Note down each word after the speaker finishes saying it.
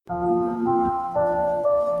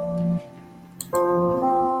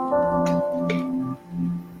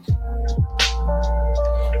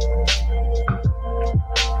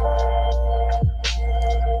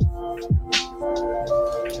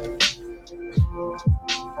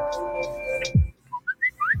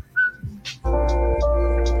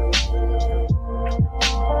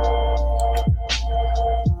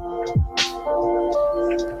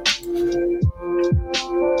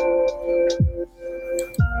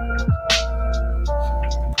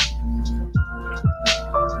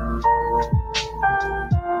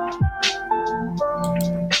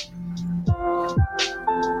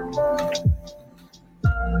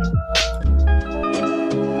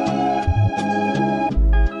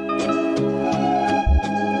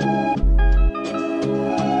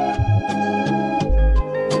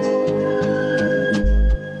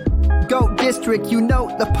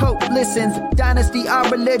listens. Dynasty, our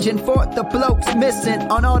religion, for the blokes missing.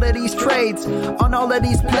 On all of these trades, on all of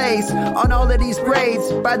these plays, on all of these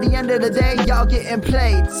grades. By the end of the day, y'all getting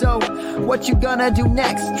played. So, what you gonna do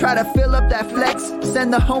next? Try to fill up that flex?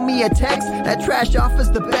 Send the homie a text? That trash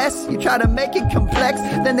offer's the best? You try to make it complex,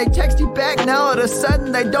 then they text you back. Now all of a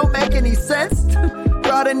sudden, they don't make any sense.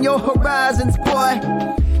 Broaden your horizons, boy.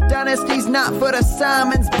 Dynasty's not for the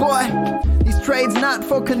Simons, boy. These trades not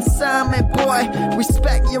for consignment, boy.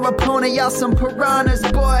 Respect your opponent, y'all some piranhas,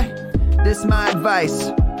 boy. This my advice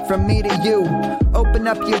from me to you. Open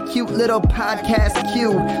up your cute little podcast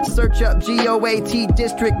queue. Search up GOAT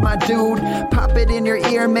District, my dude. Pop it in your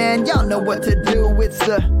ear, man. Y'all know what to do. It's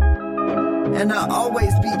the... And I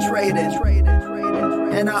always be traded.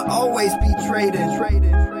 And I always be traded.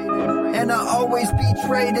 And I always be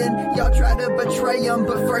trading. Y'all try to betray them,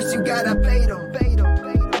 but first you gotta bait them.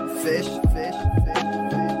 Fish.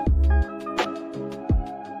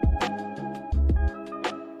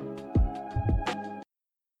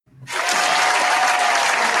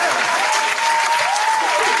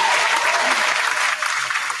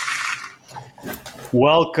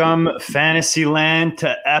 Welcome, Fantasyland,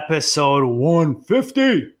 to episode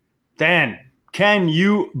 150. Dan, can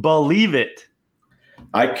you believe it?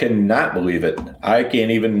 I cannot believe it. I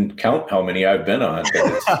can't even count how many I've been on.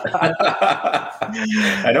 I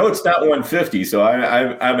know it's not 150, so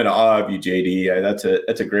I'm in awe of you, JD.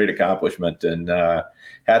 That's a great accomplishment, and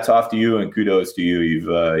hats off to you and kudos to you.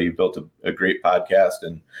 You've built a great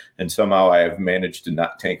podcast, and somehow I have managed to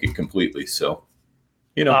not tank it completely. So,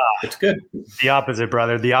 it's good. The opposite,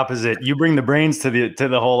 brother. The opposite. You bring the brains to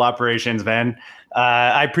the whole operations, man.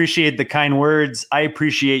 I appreciate the kind words. I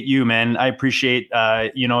appreciate you, man. I appreciate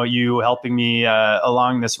you helping me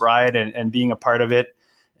along this ride and being a part of it.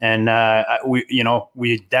 And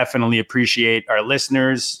we definitely appreciate our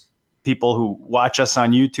listeners, people who watch us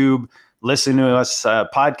on YouTube, listen to us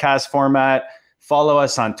podcast format, follow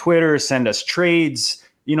us on Twitter, send us trades,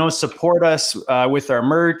 support us with our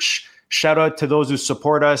merch. Shout out to those who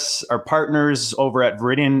support us, our partners over at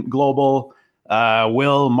Viridian Global,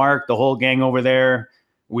 Will, Mark, the whole gang over there.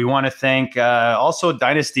 We want to thank also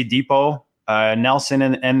Dynasty Depot, Nelson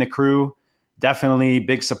and the crew. Definitely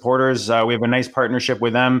big supporters. We have a nice partnership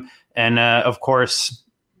with them. And of course,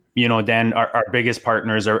 Dan, our biggest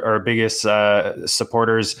partners, our biggest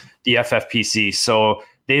supporters, the FFPC. So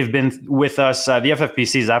they've been with us. The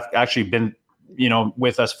FFPCs have actually been,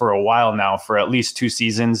 with us for a while now, for at least 2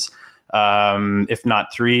 seasons. If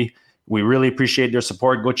not 3. We really appreciate their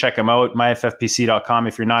support. Go check them out, myffpc.com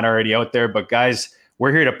if you're not already out there. But guys,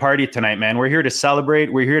 we're here to party tonight, man. We're here to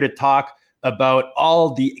celebrate. We're here to talk about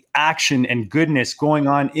all the action and goodness going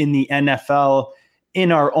on in the NFL,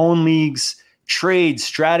 in our own leagues, trades,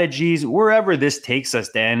 strategies, wherever this takes us,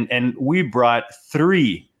 Dan. And we brought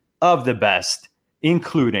 3 of the best,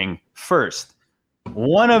 including first,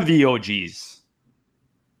 one of the OGs.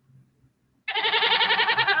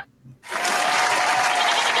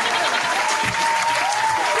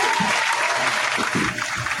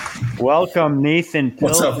 Welcome, Nathan Pill.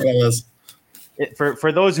 What's up, fellas?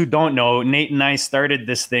 For those who don't know, Nate and I started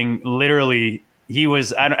this thing literally.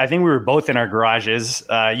 I think we were both in our garages.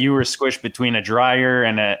 You were squished between a dryer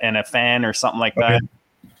and a fan or something like that.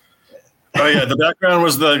 Oh yeah, the background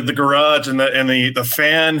was the garage and the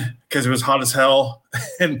fan because it was hot as hell,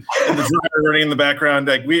 and the dryer running in the background.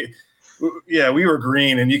 Like we were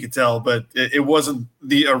green, and you could tell, but it wasn't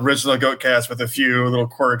the original Goatcast with a few little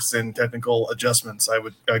quirks and technical adjustments,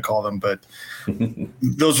 I'd call them. But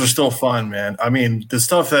those were still fun, man. I mean, the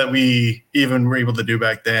stuff that we even were able to do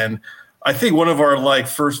back then. I think one of our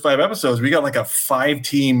first 5 episodes, we got a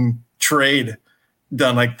 5-team trade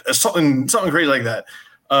done, something crazy like that.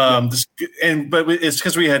 But it's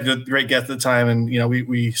because we had a great guest at the time, and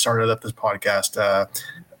we started up this podcast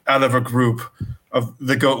out of a group of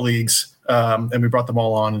the GOAT leagues. And we brought them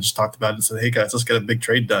all on and just talked about it and said, hey guys, let's get a big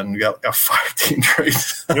trade done. We got a 5-team trade.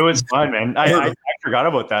 It was fun, man. I forgot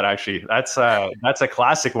about that actually. That's a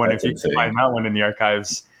classic one. If you can find that one in the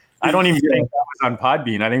archives. I don't even think that was on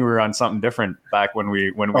Podbean. I think we were on something different back when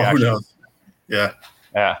we actually. Knows? Yeah.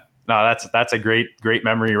 Yeah. No, that's a great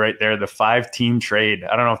memory right there. The 5-team trade.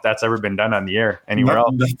 I don't know if that's ever been done on the air anywhere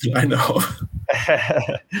else. I know.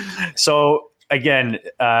 So again,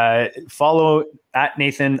 follow at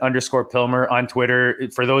Nathan_Pilmer on Twitter.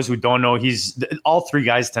 For those who don't know, he's all 3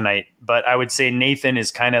 guys tonight, but I would say Nathan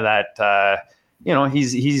is kind of that,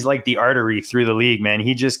 he's like the artery through the league, man.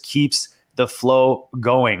 He just keeps the flow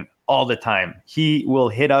going all the time. He will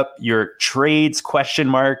hit up your trades ?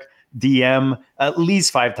 DM at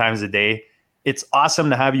least 5 times a day. It's awesome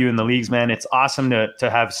to have you in the leagues, man. It's awesome to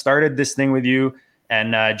have started this thing with you.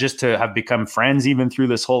 and just to have become friends even through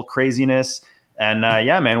this whole craziness. And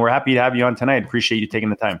yeah, man, we're happy to have you on tonight. Appreciate you taking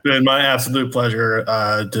the time. It's been my absolute pleasure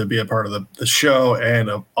to be a part of the show and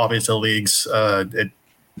obviously leagues.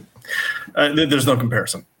 There's no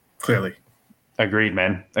comparison, clearly. Agreed,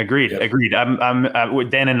 man. Agreed. Yep. Agreed.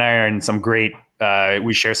 Dan and I are in some great.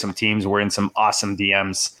 We share some teams. We're in some awesome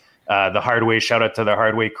DMs. The Hardway, shout out to the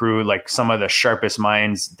Hardway crew. Like some of the sharpest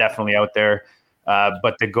minds, definitely out there.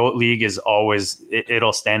 But the GOAT League is always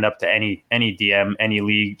it'll stand up to any DM, any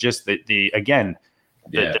league. Just the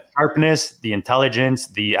sharpness, the intelligence,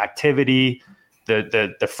 the activity,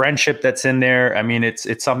 the friendship that's in there. I mean,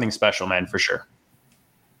 it's something special, man, for sure.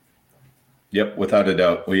 Yep, without a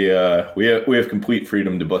doubt. We have complete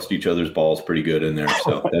freedom to bust each other's balls pretty good in there.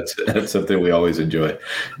 So that's something we always enjoy.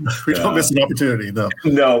 We don't miss an opportunity, though.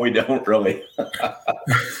 No, we don't really.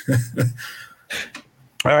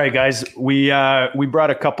 All right, guys. We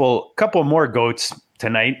brought a couple more goats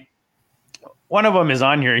tonight. One of them is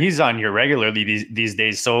on here. He's on here regularly these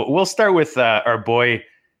days. So we'll start with our boy,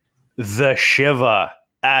 the Shiva,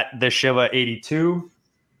 at the Shiva 82.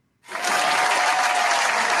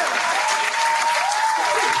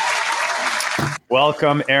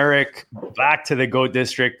 Welcome, Eric, back to the GOAT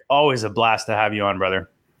District. Always a blast to have you on, brother.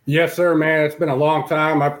 Yes, sir, man. It's been a long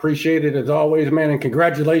time. I appreciate it as always, man. And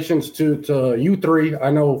congratulations to you three.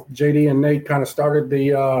 I know JD and Nate kind of started the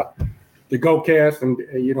GoCast, and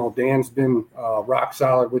Dan's been rock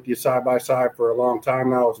solid with you side by side for a long time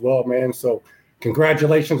now as well, man. So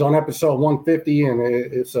congratulations on episode 150, and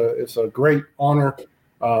it's a great honor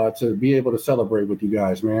to be able to celebrate with you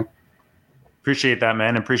guys, man. Appreciate that,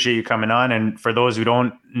 man. Appreciate you coming on. And for those who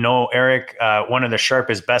don't know Eric, one of the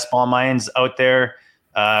sharpest best ball minds out there,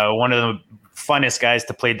 one of the funnest guys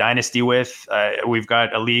to play Dynasty with. We've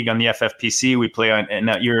got a league on the FFPC. We play on,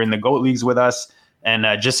 and you're in the GOAT leagues with us. And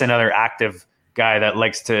just another active guy that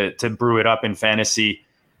likes to brew it up in fantasy.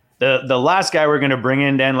 The last guy we're going to bring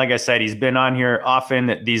in, Dan, like I said, he's been on here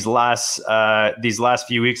often these last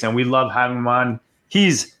few weeks, and we love having him on.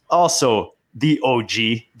 He's also the OG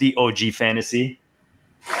fantasy.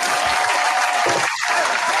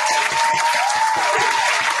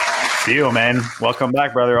 Theo, man, welcome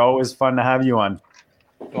back, brother. Always fun to have you on.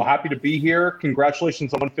 Well, happy to be here.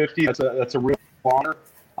 Congratulations on 150. That's a real honor.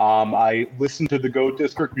 I listened to the GOAT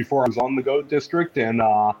District before I was on the GOAT District, and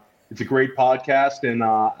it's a great podcast, and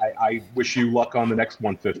I wish you luck on the next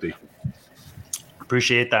 150.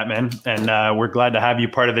 Appreciate that, man. And we're glad to have you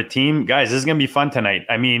part of the team. Guys, this is going to be fun tonight.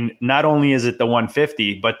 I mean, not only is it the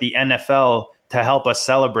 150, but the NFL, to help us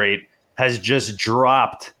celebrate, has just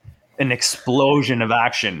dropped an explosion of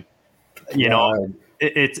action. You know,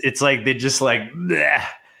 it's like they just like bleh,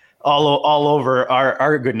 all over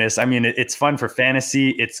our goodness. I mean, it's fun for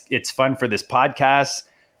fantasy. It's fun for this podcast.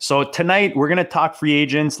 So tonight we're going to talk free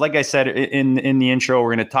agents. Like I said in the intro,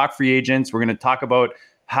 we're going to talk free agents. We're going to talk about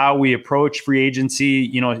how we approach free agency.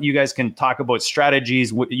 You know, you guys can talk about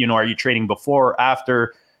strategies. You know, are you trading before or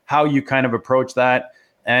after? How you kind of approach that,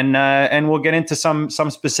 and we'll get into some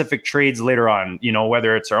specific trades later on. You know,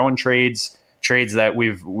 whether it's our own trades that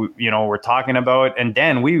we're talking about. And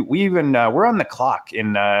Dan, we even we're on the clock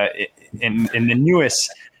in the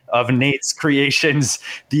newest of Nate's creations.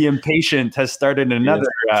 The Impatient has started another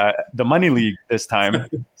the Money League this time.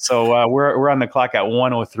 So we're on the clock at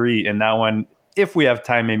 103 in that one. If we have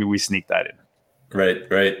time, maybe we sneak that in.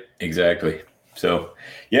 Right, exactly. So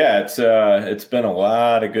yeah, it's been a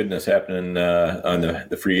lot of goodness happening on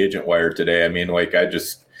the free agent wire today. I mean, like I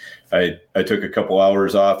took a couple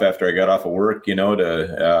hours off after I got off of work,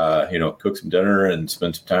 to cook some dinner and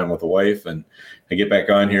spend some time with the wife. And I get back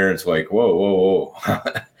on here and it's like, whoa.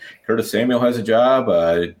 Curtis Samuel has a job.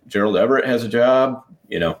 Gerald Everett has a job.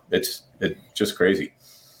 It's just crazy.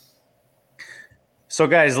 So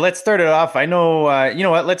guys, let's start it off. I know,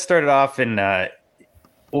 let's start it off and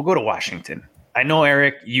we'll go to Washington. I know,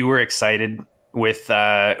 Eric, you were excited with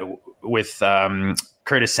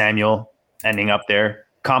Curtis Samuel ending up there,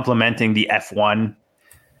 complimenting the F1.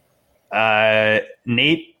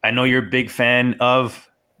 Nate, I know you're a big fan of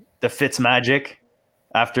the Fitzmagic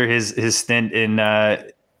after his stint in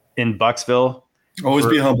Bucksville. Always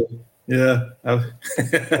be humble. Yeah.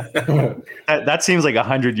 That seems like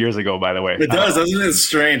 100 years ago, by the way. It does, doesn't it? It's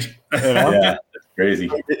strange. Yeah, it's crazy.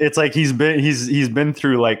 It's like he's been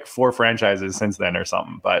through like 4 franchises since then or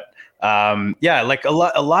something. But like a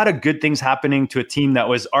lot of good things happening to a team that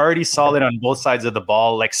was already solid on both sides of the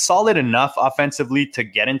ball, like solid enough offensively to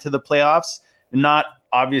get into the playoffs. Not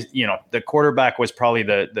obvious, the quarterback was probably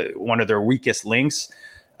the one of their weakest links.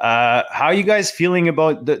 How are you guys feeling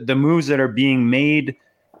about the moves that are being made?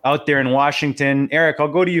 out there in Washington. Eric, I'll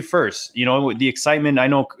go to you first. You know, the excitement. I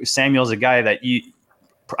know Samuel's a guy that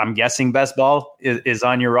I'm guessing best ball is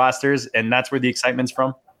on your rosters, and that's where the excitement's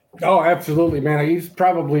from. Oh, absolutely, man. He's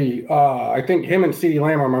probably, I think him and CeeDee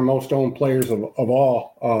Lamb are my most owned players of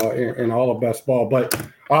all in all of best ball. But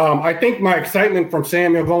I think my excitement from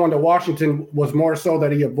Samuel going to Washington was more so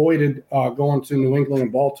that he avoided going to New England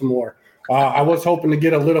and Baltimore. I was hoping to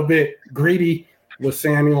get a little bit greedy with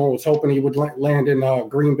Samuel. I was hoping he would land in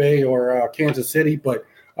Green Bay or Kansas City. But,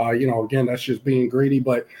 again, that's just being greedy.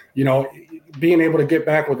 But, being able to get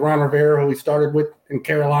back with Ron Rivera, who he started with in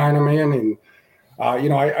Carolina, man, and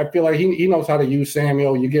I feel like he knows how to use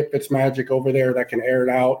Samuel. You get Fitzmagic over there that can air it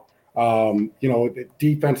out. The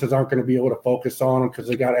defenses aren't going to be able to focus on him because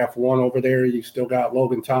they got F1 over there. You still got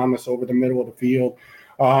Logan Thomas over the middle of the field.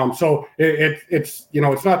 So it's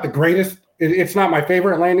not the greatest. It's not my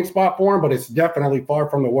favorite landing spot for him, but it's definitely far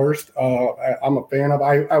from the worst. I'm a fan of.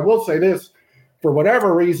 I will say this, for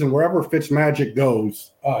whatever reason, wherever Fitzmagic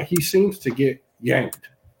goes, he seems to get yanked.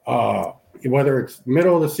 Whether it's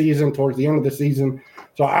middle of the season, towards the end of the season.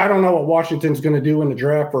 So I don't know what Washington's going to do in the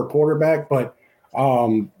draft for a quarterback, but,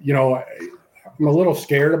 I'm a little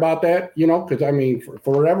scared about that, because,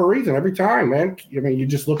 for whatever reason, every time, man, you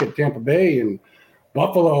just look at Tampa Bay and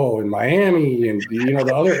Buffalo and Miami and,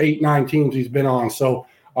 the other 8-9 teams he's been on. So,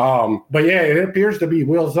 but, yeah, it appears to be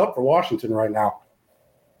wheels up for Washington right now.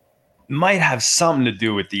 Might have something to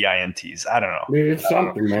do with the INTs. I don't know. It's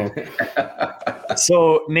something, man.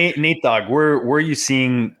 So Nate Dogg, where are you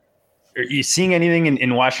seeing? Are you seeing anything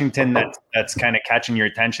in Washington that's kind of catching your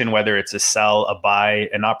attention? Whether it's a sell, a buy,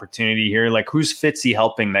 an opportunity here, like who's Fitzy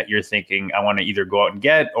helping that you're thinking I want to either go out and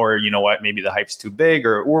get, or you know what, maybe the hype's too big,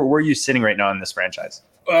 or where are you sitting right now in this franchise?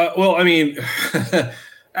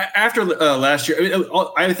 After last year,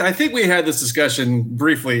 I think we had this discussion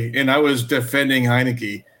briefly, and I was defending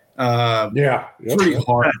Heineke. Pretty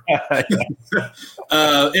hard.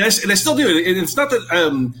 And I still do it. It's not that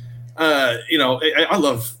I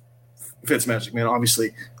love Fitzmagic, man,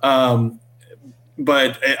 obviously.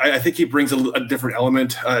 But I think he brings a different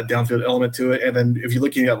element, downfield element to it. And then if you're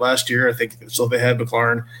looking at last year, I think so they had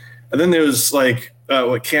McLaurin. And then there was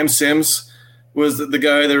Cam Sims was the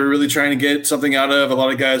guy they were really trying to get something out of. A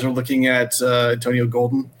lot of guys were looking at Antonio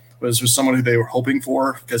Golden. Was someone who they were hoping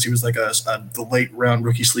for because he was like the late round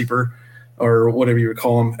rookie sleeper or whatever you would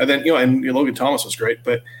call him. And then, and Logan Thomas was great,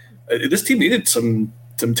 but this team needed some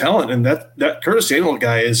talent. And that Curtis Samuel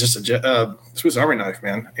guy is just a Swiss Army knife,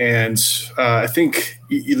 man. And I think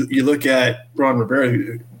you look at Ron Rivera,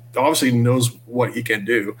 who obviously knows what he can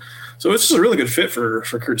do. So it's just a really good fit for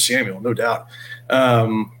Curtis Samuel, no doubt.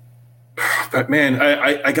 But man,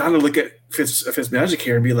 I got to look at Fitzmagic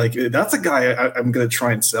here and be like, that's a guy I'm going to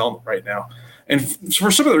try and sell right now. And for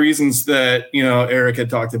some of the reasons that, Eric had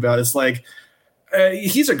talked about, it's like,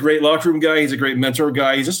 he's a great locker room guy. He's a great mentor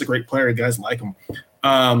guy. He's just a great player. Guys like him.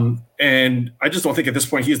 And I just don't think at this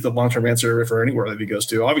point he's the long-term answer for anywhere that he goes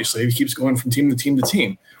to. Obviously, he keeps going from team to team to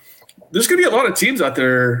team. There's going to be a lot of teams out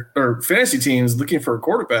there, or fantasy teams, looking for a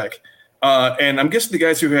quarterback. And I'm guessing the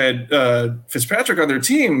guys who had Fitzpatrick on their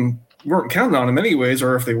team weren't counting on him anyways,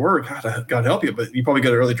 or if they were, God help you, but you probably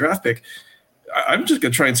got an early draft pick. I'm just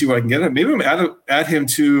going to try and see what I can get him. Maybe I'm add him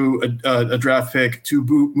to a draft pick to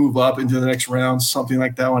move up into the next round, something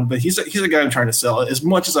like that one. But he's a guy I'm trying to sell. As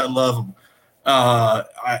much as I love him, I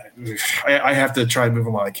have to try and move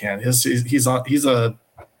him while I can. He's a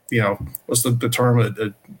what's the term?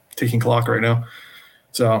 A ticking clock right now.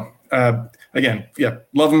 So again, yeah,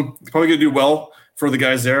 love him. Probably going to do well for the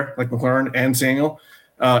guys there, like McLaurin and Samuel.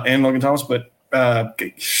 And Logan Thomas, but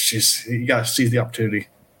you got to seize the opportunity.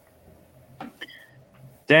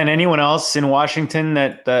 Dan, anyone else in Washington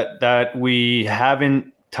that we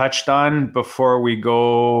haven't touched on before we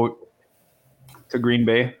go to Green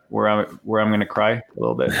Bay, where I'm going to cry a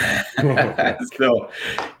little bit? So,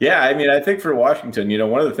 yeah, I think for Washington,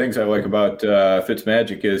 one of the things I like about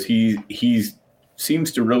Fitzmagic is he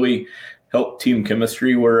seems to really help team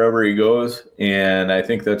chemistry wherever he goes. And I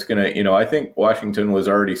think that's going to, I think Washington was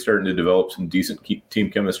already starting to develop some decent team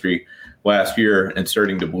chemistry last year and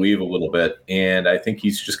starting to believe a little bit. And I think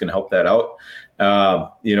he's just going to help that out.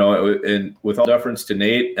 And with all deference to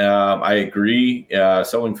Nate, I agree.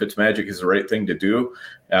 Selling Fitzmagic is the right thing to do.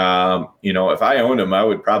 If I owned him, I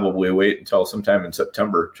would probably wait until sometime in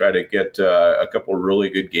September, try to get a couple of really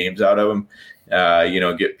good games out of him,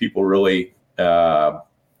 get people really,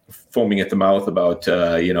 foaming at the mouth about,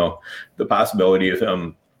 the possibility of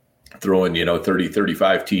him throwing, 30,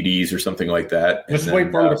 35 TDs or something like that. Just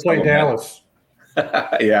wait for him to play Dallas.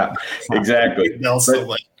 Yeah, exactly.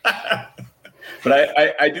 But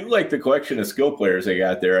I do like the collection of skill players they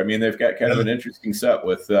got there. I mean, they've got kind of an interesting set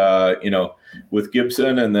with with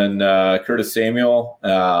Gibson and then Curtis Samuel.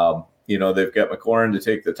 They've got McLaurin to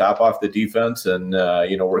take the top off the defense and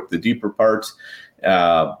work the deeper parts.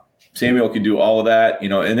 Samuel can do all of that,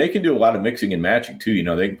 and they can do a lot of mixing and matching too.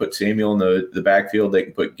 They can put Samuel in the backfield. They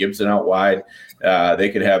can put Gibson out wide. They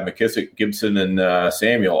could have McKissick, Gibson, and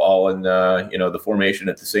Samuel all in, the formation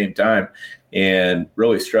at the same time and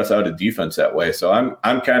really stress out a defense that way. So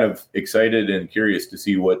I'm kind of excited and curious to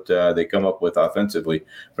see what they come up with offensively,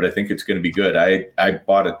 but I think it's going to be good. I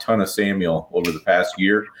bought a ton of Samuel over the past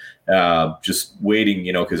year, just waiting,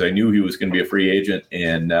 because I knew he was going to be a free agent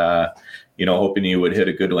and, hoping he would hit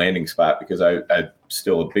a good landing spot because I'm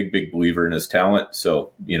still a big believer in his talent.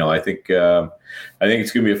 So, I think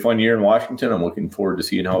it's going to be a fun year in Washington. I'm looking forward to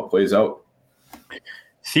seeing how it plays out.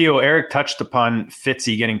 Theo, Eric touched upon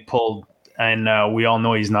Fitzy getting pulled, and we all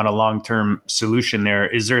know he's not a long-term solution there.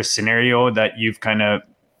 Is there a scenario that you've kind of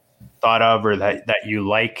thought of or that you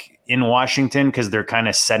like in Washington? Because they're kind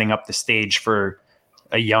of setting up the stage for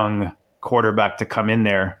a young quarterback to come in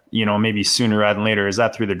there, maybe sooner rather than later. Is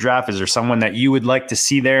that through the draft? Is there someone that you would like to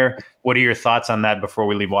see there? What are your thoughts on that before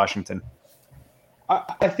we leave Washington?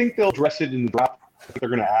 I think they'll address it in the draft. They're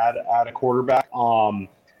going to add a quarterback. I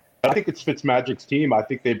think it's Fitzmagic's team. I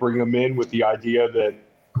think they bring him in with the idea that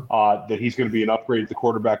he's going to be an upgrade at the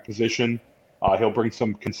quarterback position. He'll bring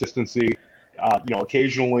some consistency.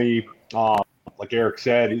 Occasionally, like Eric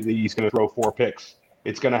said, he's going to throw 4 picks.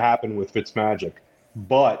 It's going to happen with Fitzmagic.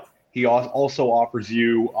 But he also offers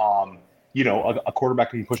you, a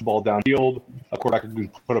quarterback who can push the ball downfield, a quarterback who can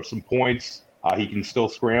put up some points. He can still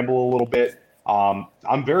scramble a little bit.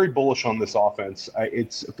 I'm very bullish on this offense.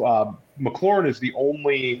 McLaurin is the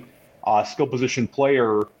only skill position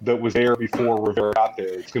player that was there before Rivera got there.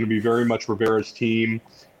 It's going to be very much Rivera's team.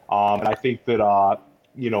 And I think that,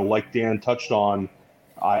 like Dan touched on,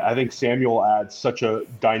 I think Samuel adds such a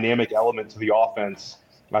dynamic element to the offense.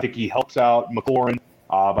 I think he helps out McLaurin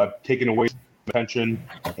by taking away attention,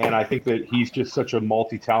 and I think that he's just such a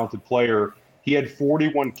multi-talented player. He had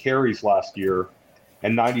 41 carries last year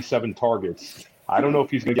and 97 targets. I don't know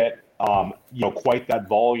if he's going to get quite that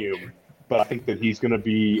volume, but I think that he's going to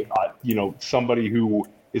be somebody who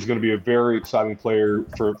is going to be a very exciting player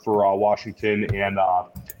for Washington. And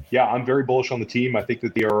I'm very bullish on the team. I think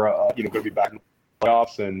that they are going to be back in the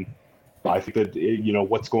playoffs, and I think that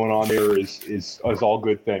what's going on there is all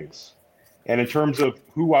good things. And in terms of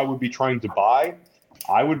who I would be trying to buy,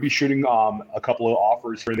 I would be shooting a couple of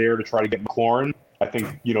offers here and there to try to get McLaurin. I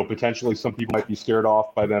think, potentially some people might be scared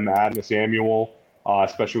off by them adding a Samuel,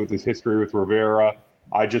 especially with his history with Rivera.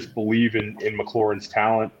 I just believe in McLaurin's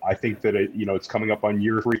talent. I think that it's coming up on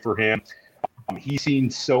year 3 for him. He's seen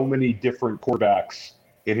so many different quarterbacks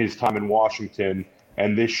in his time in Washington,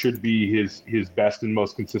 and this should be his best and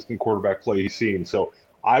most consistent quarterback play he's seen. So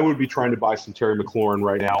I would be trying to buy some Terry McLaurin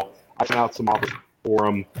right now. I sent out some offers for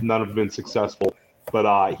him. None have been successful,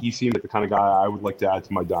 but he seemed like the kind of guy I would like to add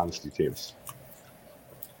to my dynasty teams.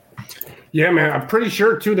 Yeah, man. I'm pretty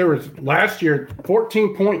sure, too, there was last year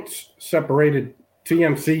 14 points separated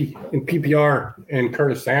TMC in PPR and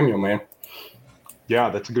Curtis Samuel, man. Yeah,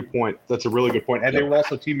 that's a good point. That's a really good point. And they were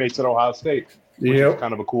also teammates at Ohio State, which is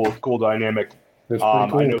kind of a cool dynamic. That's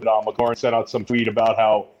pretty cool. I know that McLaurin sent out some tweet about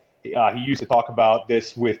how he used to talk about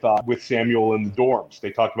this with Samuel in the dorms.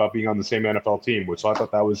 They talked about being on the same NFL team, which I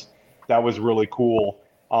thought that was really cool.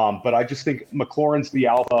 But I just think McLaurin's the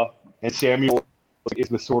alpha, and Samuel is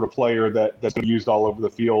the sort of player that's going to be used all over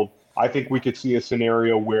the field. I think we could see a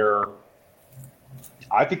scenario where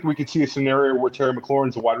Terry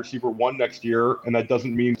McLaurin's a wide receiver 1 next year, and that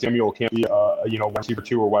doesn't mean Samuel can't be wide receiver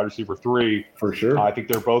 2 or wide receiver 3. For sure. I think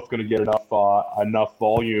they're both going to get enough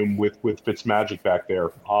volume with Fitzmagic back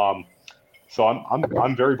there. So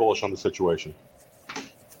I'm very bullish on the situation.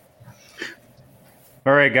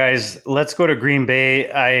 All right, guys, let's go to Green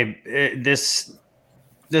Bay. This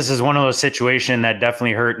is one of those situations that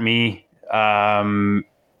definitely hurt me. I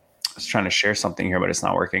was trying to share something here, but it's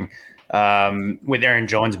not working. With Aaron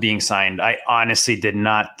Jones being signed, I honestly did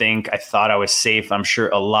not think. I thought I was safe. I'm sure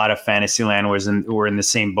a lot of Fantasyland were in the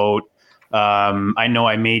same boat. I know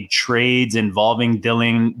I made trades involving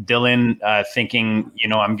Dylan, thinking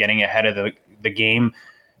I'm getting ahead of the game.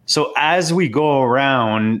 So as we go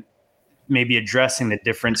around, maybe addressing the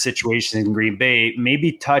different situations in Green Bay,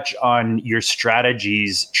 maybe touch on your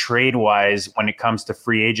strategies trade-wise when it comes to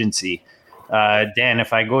free agency. Dan,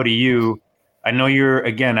 if I go to you. I know you're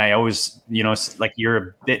a bit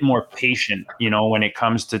more patient, when it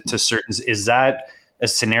comes to certain. Is that a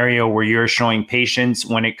scenario where you're showing patience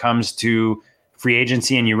when it comes to free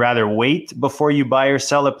agency and you rather wait before you buy or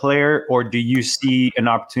sell a player, or do you see an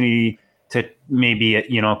opportunity to maybe,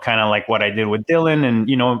 you know, kind of like what I did with Dylan, and,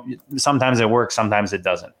 you know, sometimes it works, sometimes it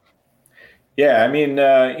doesn't? Yeah, I mean,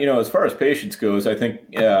 you know, as far as patience goes, I think,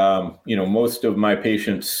 you know, most of my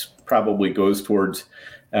patience probably goes towards,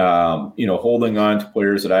 you know, holding on to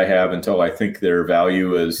players that I have until I think their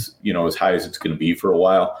value is, you know, as high as it's going to be for a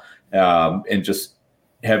while, and just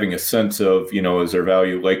having a sense of, you know, is their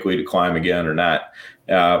value likely to climb again or not?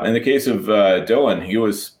 In the case of Dylan, he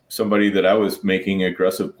was somebody that I was making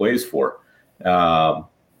aggressive plays for.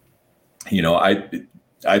 You know,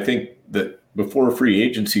 I think that before free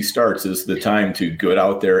agency starts is the time to get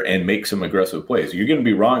out there and make some aggressive plays. You're going to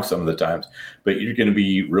be wrong some of the times, but you're going to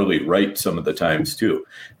be really right some of the times too.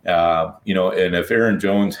 You know, and if Aaron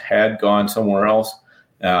Jones had gone somewhere else,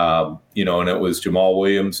 you know, and it was Jamal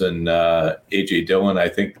Williams and AJ Dillon, I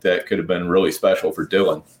think that could have been really special for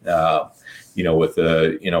Dylan, you know, with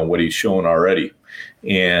you know, what he's shown already.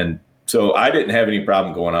 And so I didn't have any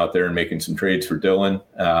problem going out there and making some trades for Dylan.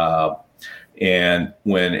 And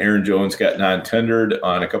when Aaron Jones got non-tendered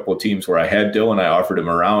on a couple of teams where I had Dylan, I offered him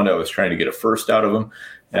around. I was trying to get a first out of him.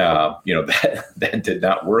 You know, that did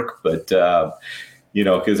not work, but you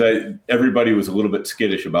know, because everybody was a little bit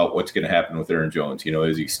skittish about what's going to happen with Aaron Jones. You know,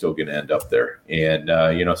 is he still going to end up there? And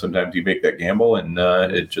you know, sometimes you make that gamble and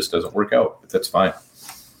it just doesn't work out. But that's fine.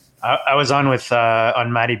 I was on with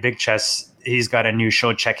on Matty Big Chess. He's got a new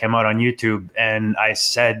show. Check him out on YouTube. And I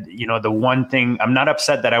said, you know, the one thing, I'm not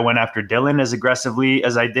upset that I went after Dylan as aggressively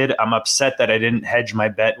as I did. I'm upset that I didn't hedge my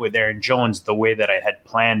bet with Aaron Jones the way that I had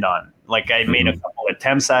planned on. Like, I made a couple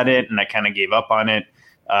attempts at it and I kind of gave up on it.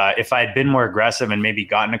 If I had been more aggressive and maybe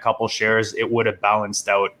gotten a couple shares, it would have balanced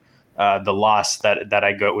out the loss that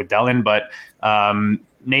I got with Dylan. But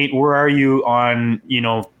Nate, where are you on, you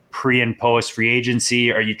know, pre and post free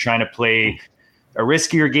agency? Are you trying to play a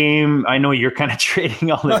riskier game? I know you're kind of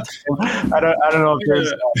trading all the time. I don't know if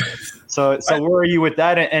there's so where are you with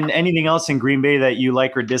that, and anything else in Green Bay that you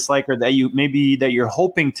like or dislike, or that you're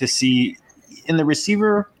hoping to see in the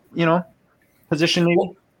receiver, you know, position maybe?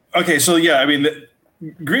 Well, okay, so yeah, I mean,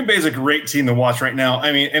 Green Bay is a great team to watch right now.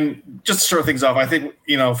 I mean, and just to start things off, I think,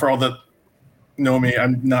 you know, for all that know me,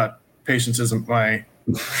 I'm not, patience isn't my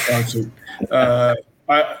suit.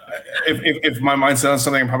 If my mind's on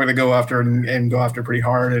something, I'm probably going to go after and go after pretty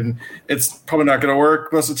hard, and it's probably not going to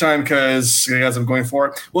work most of the time because the guys I'm going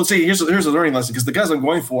for. Well, see, here's a learning lesson, because the guys I'm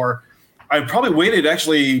going for, I probably waited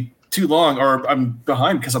actually too long, or I'm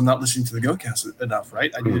behind because I'm not listening to the GoCast enough,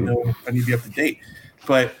 right? I need to know, I need to be up to date.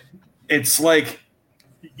 But it's like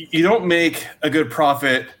you don't make a good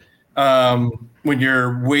profit when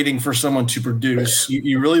you're waiting for someone to produce.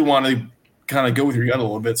 You really want to kind of go with your gut a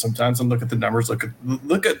little bit sometimes and look at the numbers,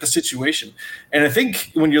 look at the situation. And I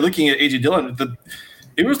think when you're looking at AJ Dillon,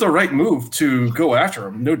 it was the right move to go after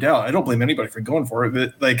him, no doubt. I don't blame anybody for going for it,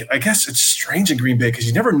 but like, I guess it's strange in Green Bay because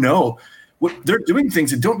you never know what they're doing,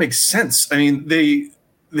 things that don't make sense. I mean, they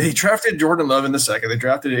drafted Jordan Love in the second, they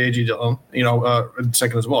drafted AJ Dillon, you know, in the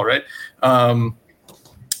second as well, right?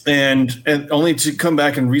 And only to come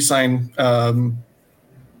back and re-sign Aaron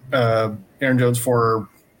Jones for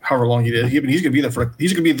however long he did. He's going to be there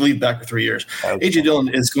he's going to be the lead back for 3 years. AJ Dillon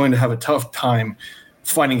is going to have a tough time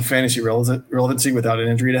finding fantasy relevancy without an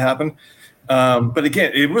injury to happen. But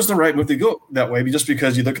again, it was the right move to go that way, just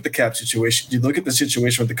because you look at the cap situation, you look at the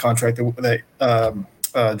situation with the contract that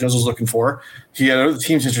Jones was looking for. He had other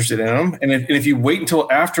teams interested in him, and if you wait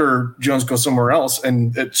until after Jones goes somewhere else,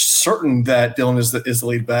 and it's certain that Dillon is the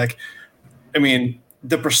lead back, I mean,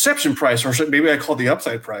 the perception price, or maybe I call it the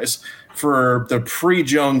upside price, for the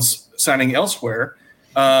pre-Jones signing elsewhere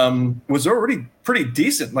was already pretty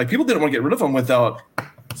decent. Like, people didn't want to get rid of him without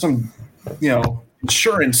some, you know,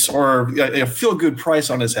 insurance or a feel-good price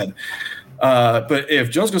on his head. But if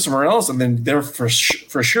Jones goes somewhere else, and then they're for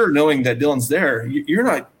sure knowing that Dillon's there, you're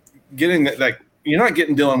not getting that. You're not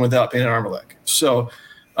getting Dillon without paying an arm and leg. So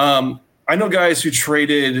I know guys who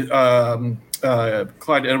traded Clyde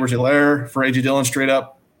Edwards-Helaire for AJ Dillon straight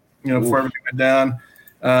up, you know, before everything went down.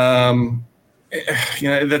 You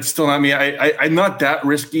know, that's still not me. I'm not that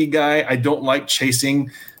risky guy. I don't like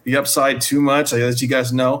chasing the upside too much, as you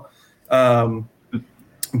guys know.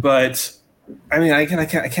 But I mean, I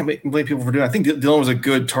can't blame people for doing it. I think Dillon was a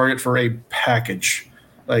good target for a package.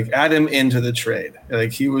 Like, add him into the trade.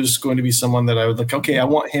 Like, he was going to be someone that I would like, okay, I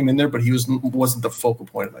want him in there, but he wasn't the focal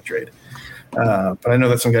point of my trade. But I know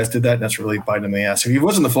that some guys did that, and that's really biting in the ass. If he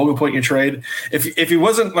wasn't the focal point in your trade, if he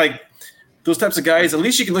wasn't like those types of guys, at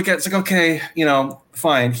least you can look at it's like, okay,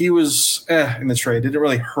 fine. He was in the trade. It didn't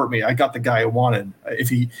really hurt me. I got the guy I wanted. If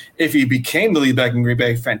he became the lead back in Green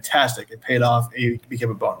Bay, fantastic. It paid off. It became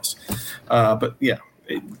a bonus. But yeah,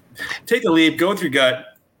 take the leap, go with your gut.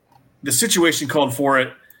 The situation called for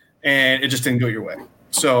it, and it just didn't go your way.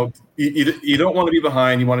 So you don't want to be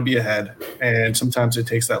behind. You want to be ahead. And sometimes it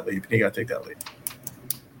takes that leap. And you got to take that leap.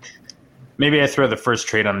 Maybe I throw the first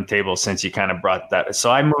trade on the table since you kind of brought that. So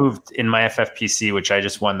I moved in my FFPC, which I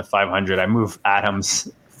just won the 500. I moved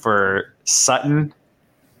Adams for Sutton,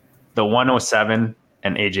 the 107,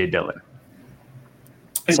 and AJ Dillon.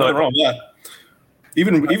 Ain't nothing wrong with that.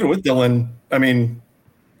 Even with Dillon, I mean,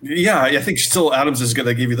 yeah, I think still Adams is going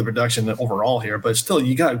to give you the production overall here, but still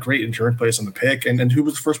you got great insurance place on the pick. And who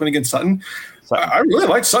was the first one against Sutton? I really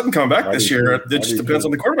like Sutton coming back this year. It just depends on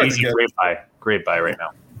the quarterback. Great buy right now.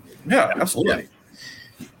 Yeah, absolutely.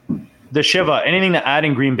 The Shiva, anything to add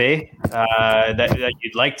in Green Bay that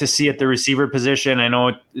you'd like to see at the receiver position? I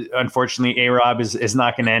know, unfortunately, A-Rob is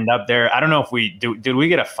not going to end up there. I don't know if did we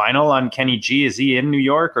get a final on Kenny G? Is he in New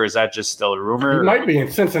York, or is that just still a rumor? He might be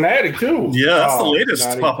in Cincinnati, too. Yeah, that's the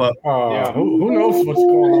latest pop-up. Yeah, who knows what's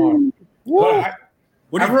going on? What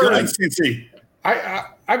are you doing, CC?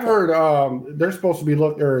 I've heard they're supposed to be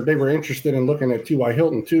they were interested in looking at T.Y.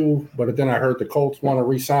 Hilton too, but then I heard the Colts want to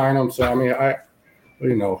re-sign him. So I mean,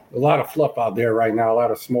 a lot of fluff out there right now, a lot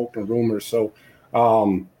of smoke and rumors. So,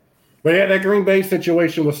 but yeah, that Green Bay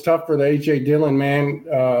situation was tough for the AJ Dillon, man.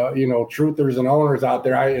 Truthers and owners out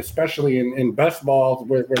there, especially in best balls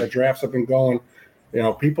where the drafts have been going.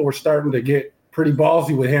 People were starting to get pretty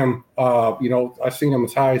ballsy with him. I've seen him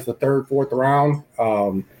as high as the third, fourth round.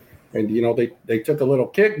 And, they took a little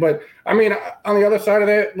kick. But, I mean, on the other side of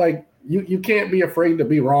that, like, you can't be afraid to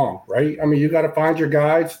be wrong, right? I mean, you got to find your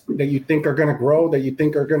guys that you think are going to grow, that you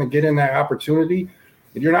think are going to get in that opportunity.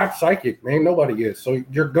 And you're not psychic, man. Nobody is. So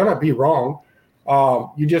you're going to be wrong.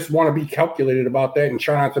 You just want to be calculated about that and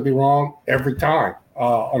try not to be wrong every time.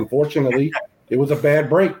 Unfortunately, it was a bad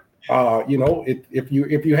break. If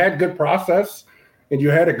you had good process and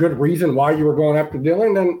you had a good reason why you were going after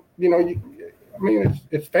Dillon, then,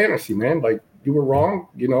 it's fantasy, man. Like, you were wrong.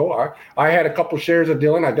 I had a couple shares of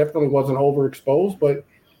Dillon. I definitely wasn't overexposed, but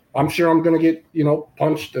I'm sure I'm going to get,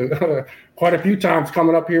 punched quite a few times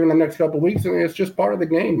coming up here in the next couple of weeks. And it's just part of the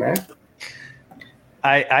game, man.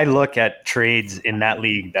 I look at trades in that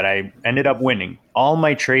league that I ended up winning. All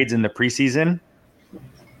my trades in the preseason,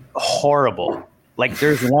 horrible. Like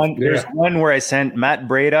there's one where I sent Matt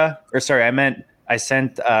Breida, I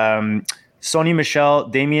sent Sony Michel,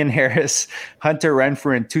 Damian Harris, Hunter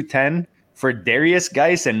Renfrew, and 210 for Darius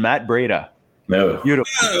Geis and Matt Breida. No.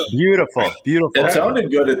 Beautiful. It sounded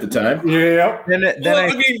good at the time. Yeah.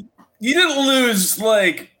 I mean, you didn't lose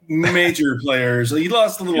like major players. You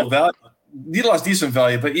lost a little value. You lost decent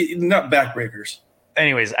value, but not backbreakers.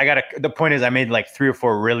 Anyways, the point is I made like 3 or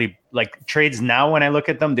 4 really like trades. Now when I look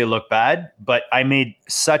at them, they look bad, but I made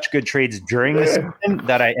such good trades during the season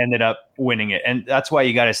that I ended up winning it. And that's why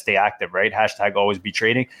you got to stay active, right? # always be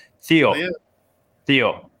trading. Theo,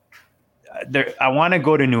 I want to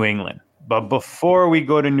go to New England, but before we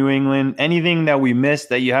go to New England, anything that we missed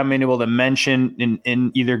that you haven't been able to mention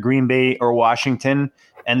in either Green Bay or Washington?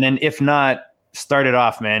 And then if not, start it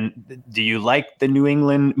off, man. Do you like the New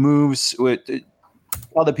England moves?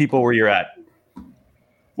 Tell the people where you're at.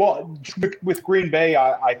 Well, with Green Bay,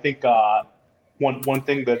 I think one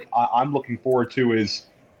thing that I'm looking forward to is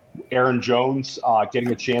Aaron Jones getting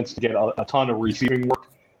a chance to get a ton of receiving work.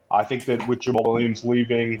 I think that with Jamal Williams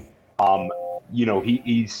leaving,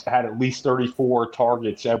 he's had at least 34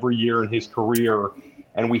 targets every year in his career,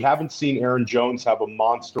 and we haven't seen Aaron Jones have a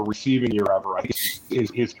monster receiving year ever. I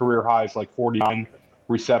think his career high is like 49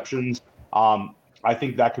 receptions. I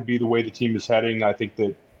think that could be the way the team is heading. I think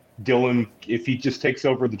that Dillon, if he just takes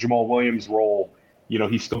over the Jamal Williams role,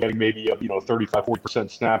 he's still getting maybe a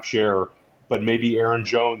 35-40% snap share, but maybe Aaron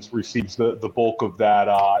Jones receives the bulk of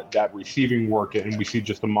that receiving work, and we see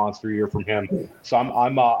just a monster year from him. So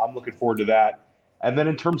I'm looking forward to that. And then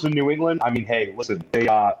in terms of New England, I mean, hey, listen,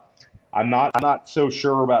 I'm not so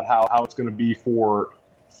sure about how it's going to be for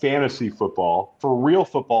fantasy football. For real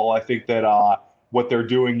football, I think that what they're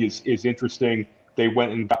doing is interesting. They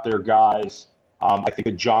went and got their guys. I think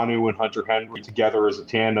that Jonnu and Hunter Henry together as a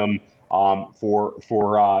tandem could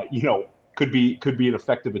be an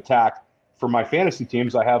effective attack. For my fantasy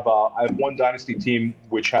teams, I have one dynasty team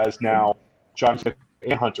which has now John Smith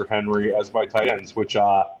and Hunter Henry as my tight ends, which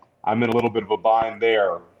I'm in a little bit of a bind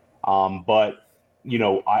there. But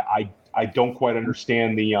I don't quite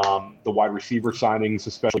understand the wide receiver signings,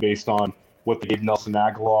 especially based on what they gave Nelson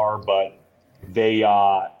Aguilar. But they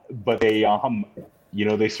but they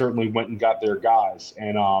they certainly went and got their guys,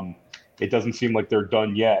 and it doesn't seem like they're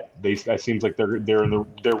done yet. It seems like they're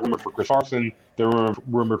rumored for Chris Carson, they're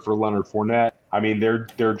rumored for Leonard Fournette. I mean,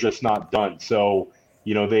 they're just not done. So,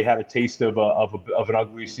 they had a taste of an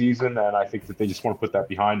ugly season, and I think that they just want to put that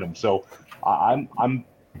behind them. So, I'm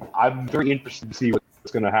very interested to see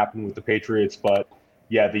what's going to happen with the Patriots. But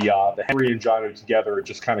yeah, the Henry and Jonnu together, it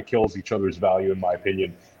just kind of kills each other's value, in my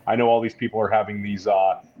opinion. I know all these people are having these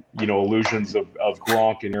illusions of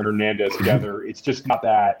Gronk and Hernandez together. It's just not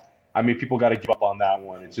that. I mean, people got to give up on that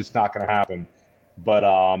one. It's just not going to happen. But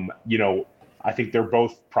I think they're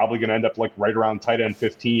both probably going to end up like right around tight end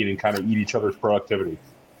 15 and kind of eat each other's productivity.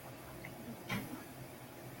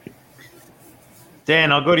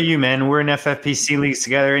 Dan, I'll go to you, man. We're in FFPC leagues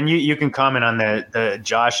together, and you can comment on the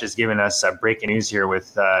Josh has given us breaking news here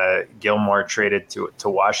with Gilmore traded to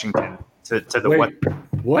Washington to the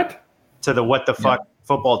what to the what the fuck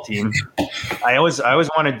football team. I always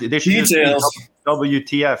wanted they should Details. Just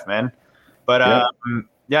WTF, man. But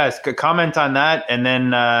comment on that, and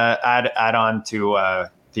then add on to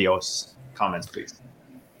Theo's comments, please.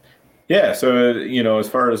 Yeah, so as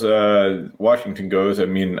far as Washington goes, I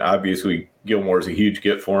mean, obviously Gilmore's a huge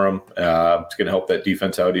get for him. It's going to help that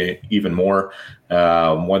defense out even more.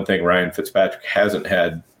 One thing Ryan Fitzpatrick hasn't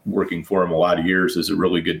had working for him a lot of years is a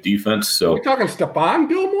really good defense. So we're talking Stephon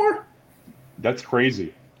Gilmore? That's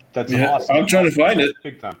crazy. That's awesome. I'm trying to find it.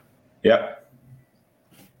 Big time. Yep.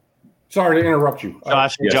 Sorry to interrupt you.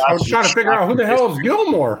 Josh I was trying to figure out who the hell is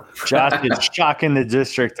Gilmore. Josh is shocking the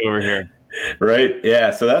district over here. Right.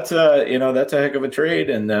 Yeah. So that's that's a heck of a trade,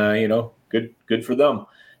 and good for them.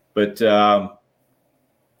 But in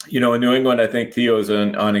New England, I think Theo's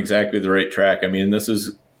on exactly the right track. I mean, this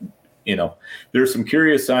is there's some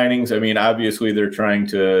curious signings. I mean, obviously they're trying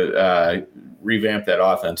to revamp that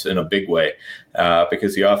offense in a big way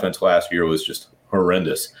because the offense last year was just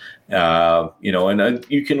horrendous. And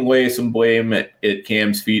you can lay some blame at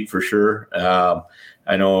Cam's feet for sure.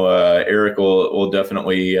 I know Eric will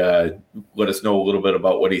definitely let us know a little bit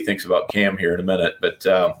about what he thinks about Cam here in a minute. But,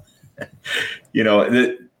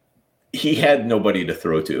 he had nobody to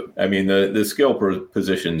throw to. I mean, the skill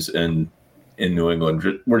positions in New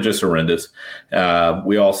England were just horrendous.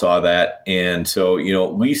 We all saw that. And so,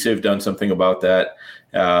 at least they've done something about that.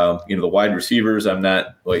 The wide receivers, I'm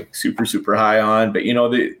not like super, super high on, but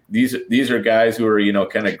these are guys who are,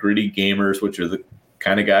 kind of gritty gamers, which are the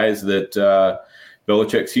kind of guys that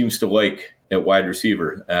Belichick seems to like at wide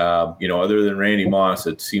receiver. Other than Randy Moss,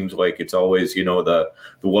 it seems like it's always, the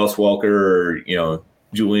Wes Welker or,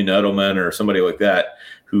 Julian Edelman or somebody like that,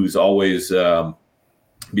 who's always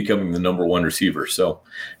becoming the number one receiver. So,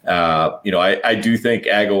 I do think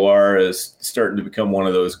Aguilar is starting to become one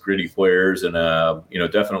of those gritty players. And,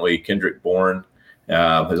 definitely Kendrick Bourne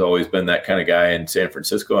has always been that kind of guy in San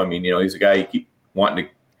Francisco. I mean, he's a guy you keep wanting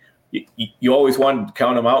to, you always wanted to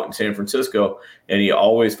count him out in San Francisco, and he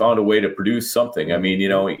always found a way to produce something. I mean,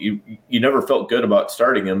 you never felt good about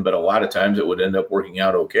starting him, but a lot of times it would end up working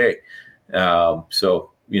out okay.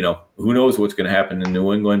 So, who knows what's going to happen in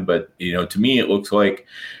New England, but, to me, it looks like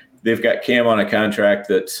they've got Cam on a contract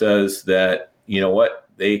that says that,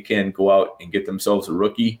 they can go out and get themselves a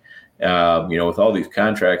rookie. With all these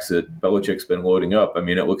contracts that Belichick's been loading up, I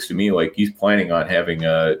mean, it looks to me like he's planning on having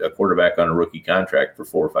a quarterback on a rookie contract for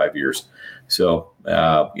 4 or 5 years. So,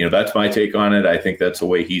 that's my take on it. I think that's the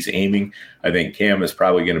way he's aiming. I think Cam is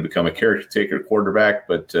probably going to become a caretaker quarterback,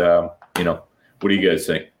 but, what do you guys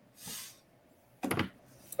think?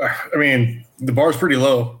 I mean, the bar's pretty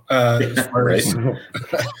low as far as,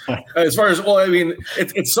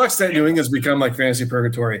 it sucks that New England's become like fantasy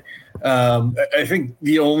purgatory. I think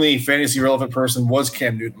the only fantasy relevant person was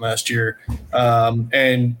Cam Newton last year.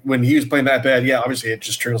 And when he was playing that bad, obviously it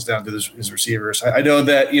just trickles down to his receivers. I know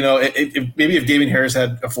that, maybe if Damien Harris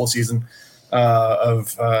had a full season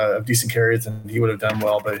of decent carries, then he would have done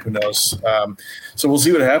well, but who knows? So we'll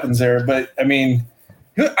see what happens there. But I mean,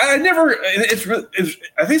 I think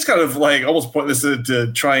it's kind of like almost pointless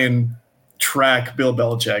to try and track Bill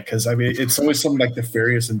Belichick, because I mean it's always something like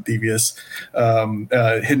nefarious and devious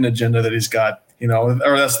hidden agenda that he's got, or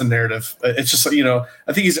that's the narrative. It's just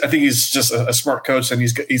I think he's just a smart coach, and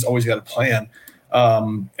he's always got a plan.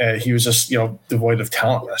 He was just devoid of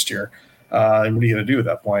talent last year. And what are you going to do at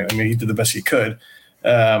that point? I mean, he did the best he could.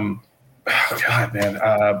 God, man.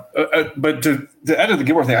 But to add to the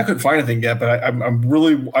Gilmore thing, I couldn't find anything yet, but I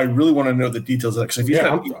really want to know the details of that.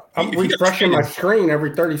 Because I'm refreshing my screen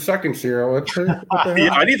every 30 seconds here. What the hell?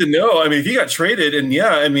 Yeah, I need to know. I mean, if he got traded, and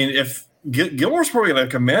if Gilmore's probably going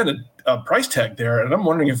to command a price tag there, and I'm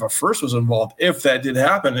wondering if a first was involved, if that did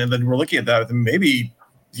happen, and then we're looking at that, then maybe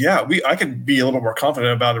I could be a little more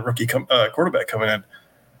confident about a rookie quarterback coming in.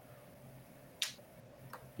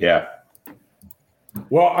 Yeah.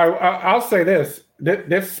 Well, I'll say this.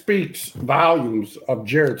 This speaks volumes of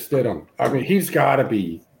Jarrett Stidham. I mean, he's got to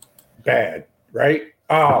be bad, right?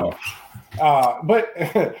 But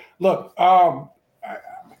look,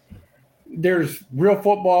 there's real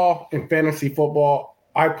football and fantasy football.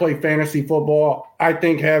 I play fantasy football. I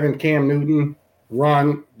think having Cam Newton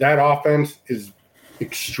run that offense is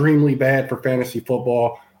extremely bad for fantasy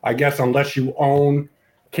football. I guess unless you own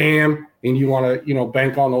Cam and you want to,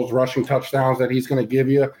 bank on those rushing touchdowns that he's going to give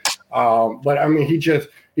you. But I mean,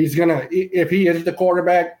 he's going to, if he is the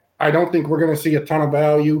quarterback, I don't think we're going to see a ton of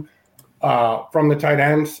value from the tight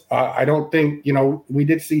ends. I don't think, we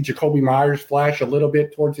did see Jacoby Myers flash a little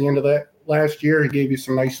bit towards the end of that last year. He gave you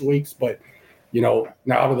some nice weeks, but, now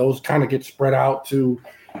do those kind of get spread out to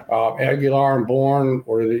Aguilar and Bourne,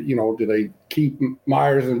 or, do they keep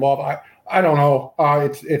Myers involved? I don't know.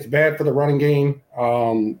 It's bad for the running game.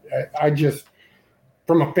 I just,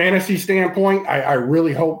 from a fantasy standpoint, I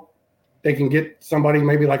really hope they can get somebody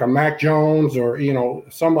maybe like a Mac Jones or,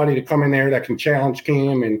 somebody to come in there that can challenge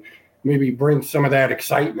Cam and maybe bring some of that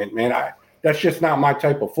excitement, man. That's just not my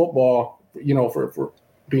type of football, for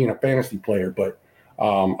being a fantasy player. But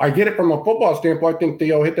I get it from a football standpoint. I think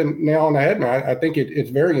Theo hit the nail on the head, man. I think it's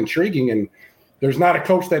very intriguing, and there's not a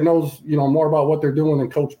coach that knows, more about what they're doing than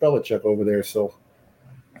Coach Belichick over there. So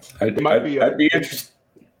I'd be interested.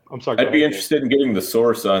 I'm sorry. I'd be interested in getting the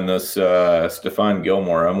source on this Stephon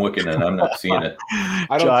Gilmore. I'm looking and I'm not seeing it.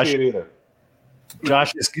 I don't see it either.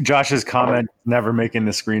 Josh's comment, never making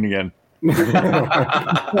the screen again.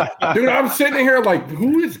 Dude, I'm sitting here like,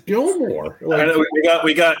 who is Gilmore? Like,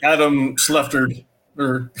 we got Adam Schefter.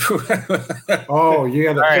 Oh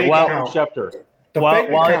yeah, the fake account. Schefter.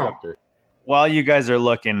 While you guys are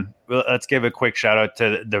looking, let's give a quick shout out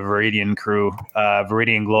to the Veridian crew,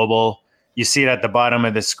 Veridian Global. You see it at the bottom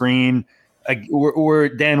of the screen. We're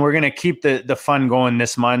going to keep the fun going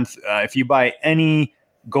this month. If you buy any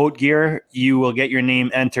goat gear, you will get your name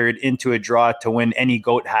entered into a draw to win any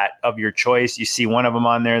goat hat of your choice. You see one of them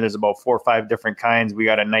on there. There's about 4 or 5 different kinds. We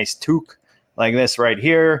got a nice toque like this right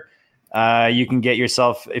here. You can get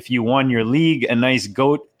yourself, if you won your league, a nice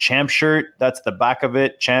goat champ shirt. That's the back of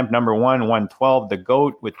it. Champ number 112, the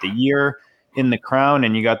goat with the year in the crown.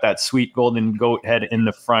 And you got that sweet golden goat head in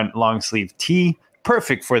the front long sleeve tee.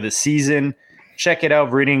 Perfect for the season. Check it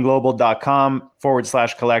out,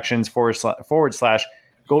 veridianglobal.com/collections /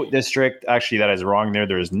 goat district. Actually, that is wrong there.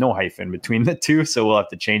 There is no hyphen between the two, so we'll have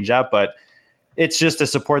to change that. But it's just to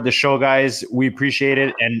support the show, guys. We appreciate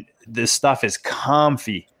it. And this stuff is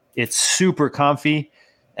comfy. It's super comfy.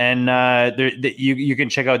 And you can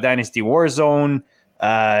check out Dynasty Warzone,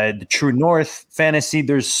 the True North Fantasy.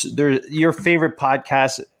 There's your favorite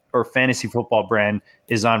podcast or fantasy football brand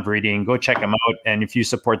is on Veridian. Go check them out. And if you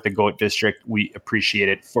support the GOAT District, we appreciate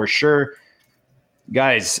it for sure.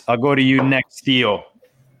 Guys, I'll go to you next, Theo.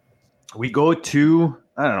 We go to,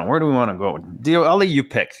 I don't know, where do we want to go? Theo, I'll let you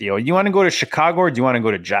pick, Theo. You want to go to Chicago or do you want to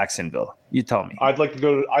go to Jacksonville? You tell me. I'd like to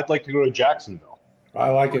go to Jacksonville. I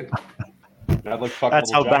like it. I'd like to talk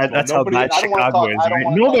that's how bad. That's how bad Chicago is. Right?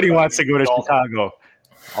 Nobody wants to go to Chicago.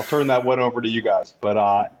 I'll turn that one over to you guys.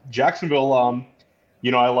 But Jacksonville, I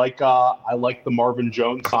like the Marvin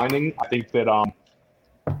Jones signing. I think that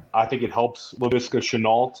I think it helps Laviska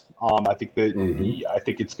Shenault. I think that I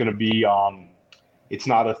think it's going to be it's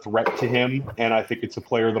not a threat to him, and I think it's a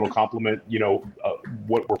player that'll complement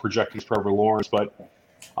what we're projecting as Trevor Lawrence. But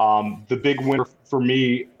the big winner for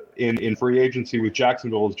me in free agency with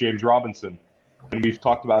Jacksonville is James Robinson, and we've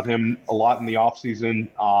talked about him a lot in the offseason.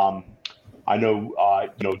 I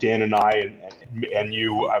know Dan and I and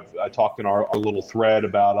you I've talked in our little thread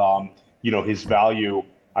about his value.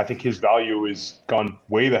 I think his value has gone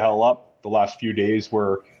way the hell up the last few days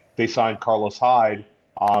where they signed Carlos Hyde.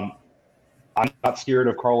 I'm not scared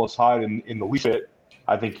of Carlos Hyde in the least bit.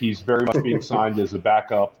 I think he's very much being signed as a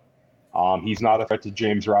backup. He's not a threat to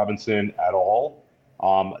James Robinson at all.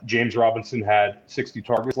 James Robinson had 60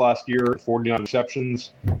 targets last year, 49 receptions.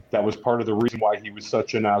 That was part of the reason why he was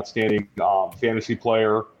such an outstanding fantasy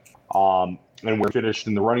player. And where finished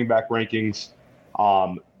in the running back rankings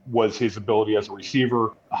was his ability as a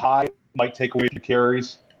receiver. Hyde might take away a few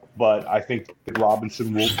carries, but I think that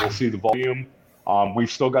Robinson will see the volume. We've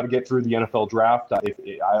still got to get through the NFL draft.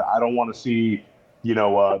 I don't want to see,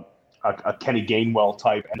 a Kenny Gainwell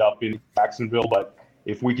type end up in Jacksonville, but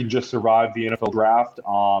if we can just survive the NFL draft,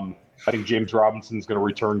 I think James Robinson is going to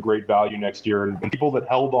return great value next year. And people that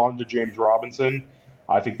held on to James Robinson,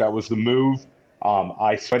 I think that was the move.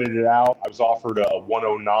 I sweated it out. I was offered a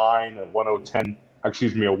 109, a 110 a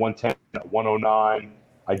 110 at 109.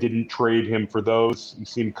 I didn't trade him for those. He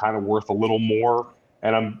seemed kind of worth a little more,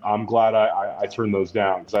 and I'm glad I turned those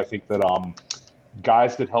down, because I think that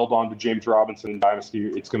guys that held on to James Robinson in Dynasty,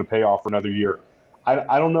 it's going to pay off for another year.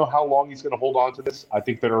 I don't know how long he's going to hold on to this. I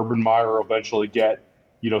think that Urban Meyer will eventually get,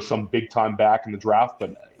 some big time back in the draft,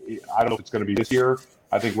 but I don't know if it's going to be this year.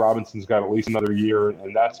 I think Robinson's got at least another year,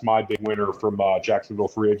 and that's my big winner from Jacksonville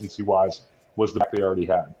free agency wise, was the fact they already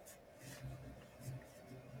had.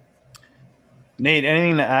 Nate,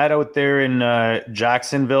 anything to add out there in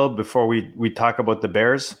Jacksonville before we talk about the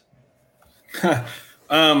Bears?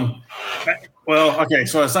 Well, okay.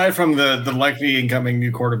 So aside from the likely incoming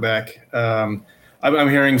new quarterback, I'm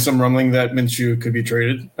hearing some rumbling that Minshew could be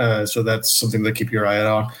traded. So that's something to keep your eye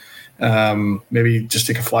out on. Maybe just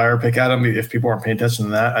take a flyer pick at him. If people aren't paying attention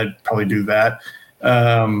to that, I'd probably do that.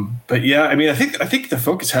 But yeah, I mean, I think the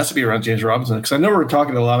focus has to be around James Robinson, because I know we're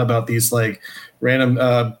talking a lot about these like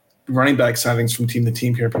random running back signings from team to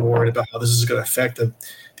team here. People worried about how this is going to affect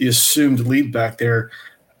the assumed lead back there.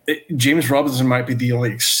 James Robinson might be the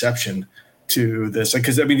only exception to this,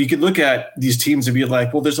 because I mean, you could look at these teams and be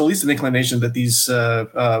like, well, there's at least an inclination that these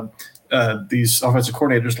offensive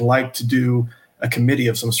coordinators like to do a committee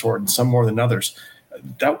of some sort, and some more than others.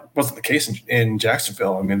 That wasn't the case in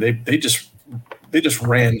Jacksonville. I mean, they just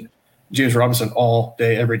ran James Robinson all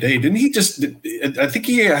day, every day. Didn't he just? I think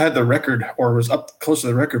he had the record, or was up close to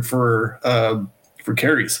the record for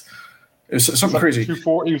carries. It was something crazy.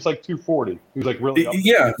 240. He was like 240. He was like really up.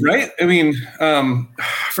 Yeah, right. I mean, he had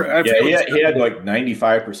like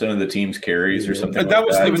 95% of the team's carries or something. It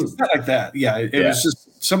was not like that. Yeah, it was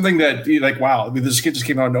just something that like, wow. I mean, this kid just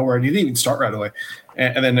came out of nowhere, and he didn't even start right away,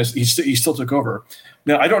 and then he still took over.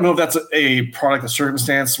 Now, I don't know if that's a product of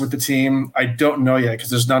circumstance with the team. I don't know yet, because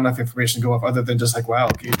there's not enough information to go off other than just like, wow,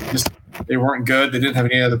 they weren't good. They didn't have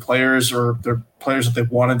any other players, or their players that they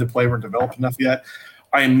wanted to play weren't developed enough yet.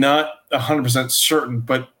 I am not 100% certain,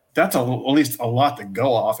 but that's at least a lot to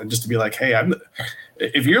go off, and just to be like, hey,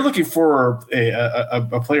 if you're looking for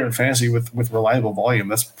a player in fantasy with reliable volume,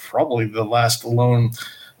 that's probably the last lone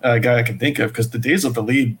guy I can think of, because the days of the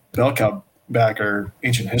lead bell cow back are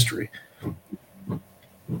ancient history.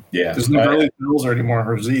 Yeah, there's no early Bills anymore,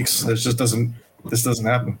 or Zeke's. This doesn't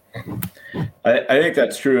happen. I think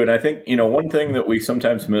that's true, and I think one thing that we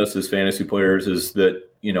sometimes miss as fantasy players is that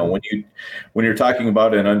when you're talking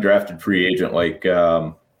about an undrafted free agent like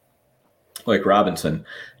Robinson,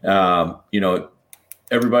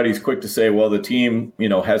 everybody's quick to say, well, the team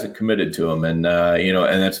hasn't committed to him, and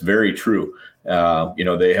and that's very true.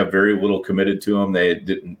 They have very little committed to him. They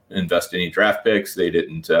didn't invest any draft picks. They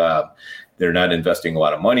didn't. They're not investing a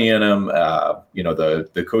lot of money in him.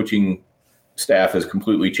 The coaching staff has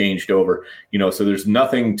completely changed over. So there's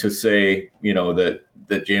nothing to say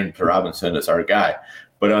that James Robinson is our guy.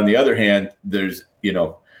 But on the other hand, there's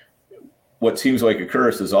what seems like a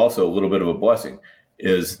curse is also a little bit of a blessing,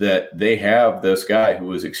 is that they have this guy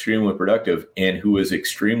who is extremely productive and who is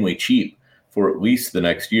extremely cheap for at least the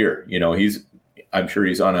next year. I'm sure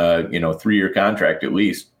he's on a 3-year contract at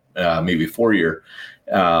least, maybe 4-year.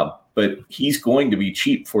 But he's going to be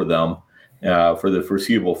cheap for them for the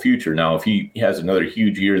foreseeable future. Now, if he has another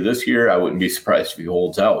huge year this year, I wouldn't be surprised if he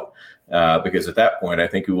holds out, because at that point, I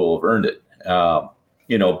think he will have earned it. But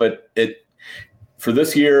for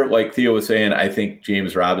this year, like Theo was saying, I think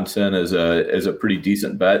James Robinson is a pretty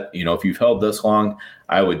decent bet. If you've held this long,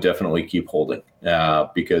 I would definitely keep holding,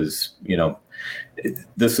 because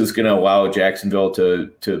this is going to allow Jacksonville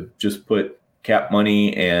to just put cap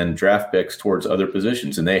money and draft picks towards other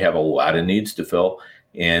positions, and they have a lot of needs to fill.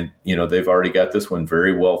 And they've already got this one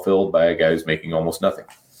very well filled by a guy who's making almost nothing.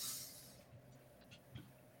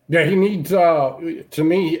 Yeah, he needs. To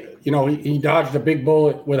me, he dodged a big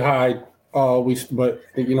bullet with Hyde. But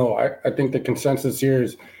I think the consensus here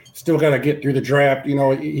is still got to get through the draft. He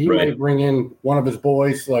Right. may bring in one of his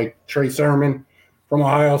boys like Trey Sermon from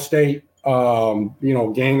Ohio State.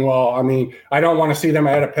 Gainwell. I mean, I don't want to see them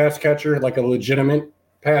add a pass catcher, like a legitimate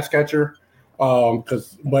pass catcher,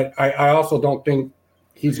 but I also don't think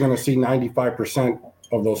he's going to see 95%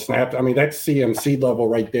 of those snaps. I mean, that's CMC level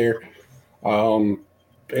right there. You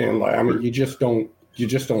just don't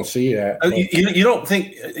see that. You don't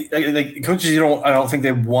think, like, coaches? I don't think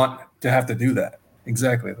they want to have to do that.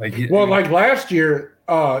 Exactly. Like last year,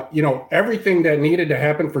 everything that needed to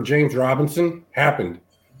happen for James Robinson happened.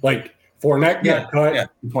 Like Fournette got cut. Yeah,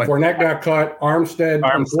 Fournette got cut. Armstead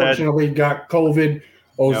unfortunately got COVID.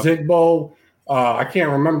 Ozigbo, I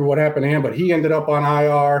can't remember what happened to him, but he ended up on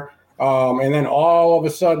IR. And then all of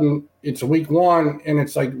a sudden, it's week 1, and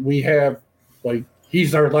it's like we have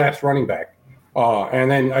he's our last running back. And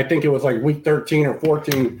then I think it was like week 13 or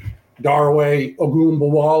 14, Darway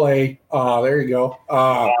Ogunbowale. There you go.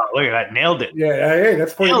 Look at that. Nailed it. Yeah, hey,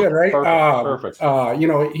 that's pretty good, right? Perfect.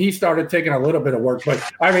 He started taking a little bit of work, but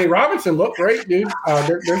I mean, Robinson looked great, dude.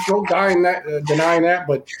 There's no denying that,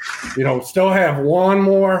 but still have one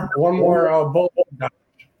more bullet.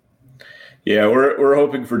 Yeah, we're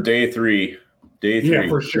hoping for day 3. Day 3. Yeah,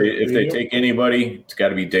 for sure. If they take anybody, it's got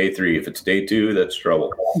to be day 3. If it's day 2, that's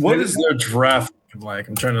trouble. What is their draft like?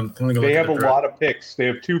 I'm trying to think. They have a lot of picks. They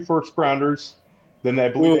have 2 first-rounders. Then I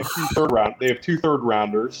believe they have 2 third-round. They have 2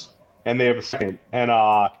 third-rounders, and they have a second. And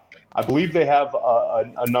I believe they have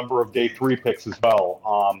a number of day 3 picks as well.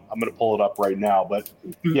 I'm going to pull it up right now, but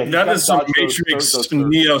yeah, that is some Matrix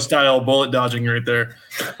Neo style bullet dodging right there.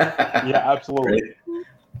 Yeah, absolutely. Right.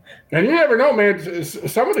 And you never know, man.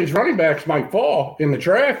 Some of these running backs might fall in the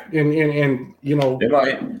draft, and They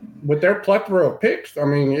might. with their plethora of picks. I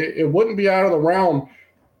mean, it wouldn't be out of the realm,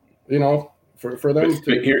 for them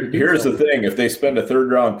But here's the thing: if they spend a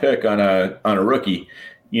 3rd round pick on a rookie,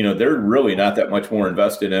 they're really not that much more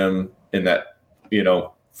invested in that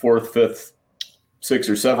 4th, 5th, 6th,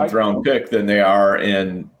 or 7th round pick than they are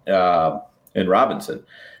in Robinson.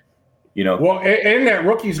 Well, and that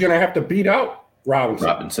rookie's going to have to beat out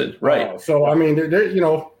Robinson, right? So I mean,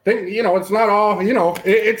 it's not all.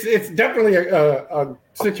 It's definitely a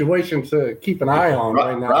situation to keep an eye on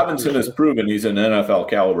right now. Robinson has proven he's an NFL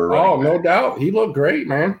caliber running back. No doubt, he looked great,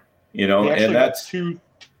 man. And that's two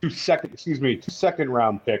second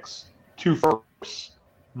round picks, 2 firsts,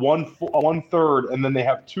 one third, and then they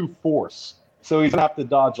have 2 fourths. So he's gonna have to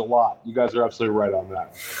dodge a lot. You guys are absolutely right on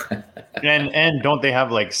that. And don't they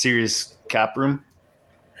have like serious cap room?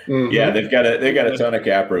 Mm-hmm. Yeah, they got a ton of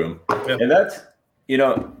cap room, and that's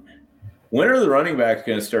when are the running backs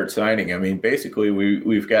going to start signing? I mean, basically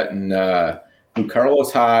we've gotten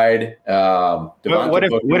Carlos Hyde. What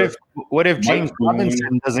if James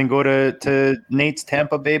Robinson doesn't go to Nate's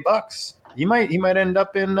Tampa Bay Bucks? He might end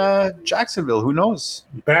up in Jacksonville. Who knows?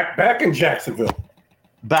 Back in Jacksonville.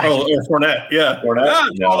 Or Fournette. Yeah, Fournette.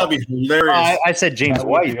 No. That'd be hilarious. I said James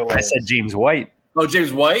White. I said James White. Oh,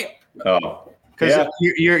 James White. Oh. Because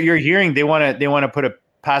you're hearing they want to put a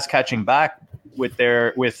pass catching back with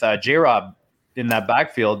J-Rob in that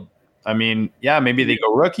backfield. I mean, yeah, maybe they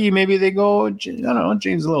go rookie, maybe they go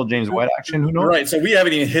James White action. Who knows? Right. So we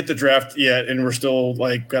haven't even hit the draft yet, and we're still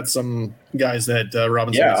got some guys that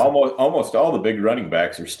Robinson. Yeah, almost all the big running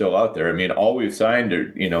backs are still out there. I mean, all we've signed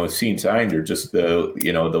or seen signed are just the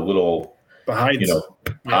the little Hydes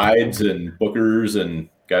and Bookers and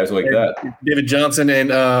guys like that. David Johnson and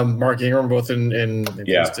Mark Ingram both in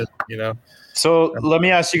Houston, So let me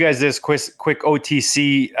ask you guys this quick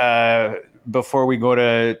OTC before we go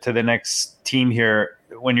to the next team here.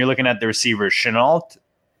 When you're looking at the receivers, Chenault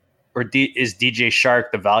or is DJ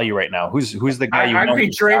Shark the value right now? Who's the guy I'd be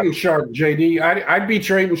trading Shark, JD. I'd be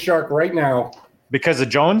trading Shark right now. Because of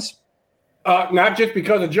Jones? Not just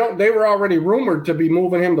because of Jones. They were already rumored to be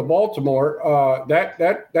moving him to Baltimore.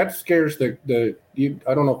 That scares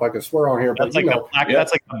I don't know if I can swear on here, but that's like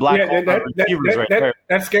the black receivers right there.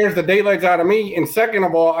 That scares the daylights out of me. And second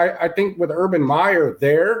of all, I think with Urban Meyer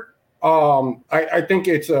there, I think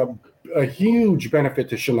it's a huge benefit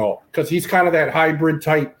to Chenault because he's kind of that hybrid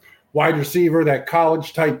type wide receiver, that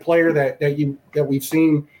college type player that we've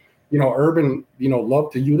seen, Urban,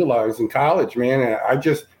 love to utilize in college, man. And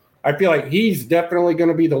I feel like he's definitely going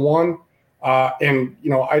to be the one. And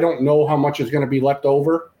I don't know how much is going to be left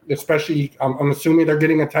over, especially I'm assuming they're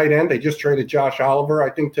getting a tight end. They just traded Josh Oliver, I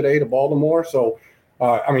think, today to Baltimore. So,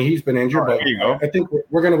 he's been injured, but I think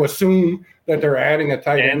we're going to assume that they're adding a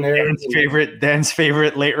tight end there. Dan's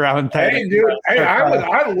favorite late round tight end. Dude,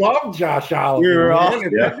 I love Josh Oliver.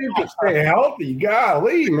 If that dude can stay healthy,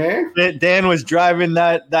 golly, man. Dan was driving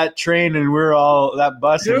that train, and we're all that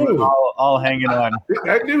bus, and we're all hanging on.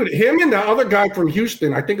 That dude, him and the other guy from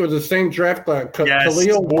Houston, I think it was the same draft,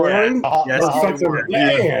 Khalil Warren or something.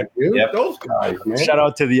 Man, dude, those guys, man. Shout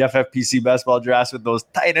out to the FFPC basketball drafts with those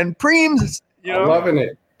tight end preems. I'm loving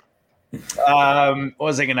it. What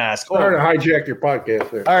was I going to ask? Sorry to hijack your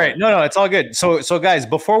podcast there. All right. No, it's all good. So guys,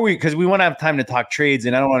 because we want to have time to talk trades,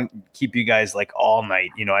 and I don't want to keep you guys like all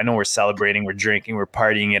night. I know we're celebrating, we're drinking, we're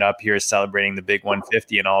partying it up here, celebrating the big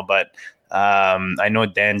 150 and all, but I know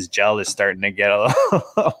Dan's gel is starting to get a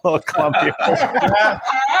little clumpy.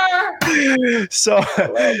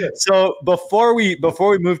 So before we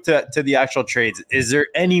move to the actual trades, is there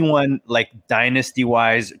anyone like dynasty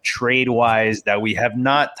wise, trade wise that we have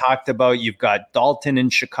not talked about? You've got Dalton in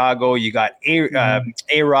Chicago. You got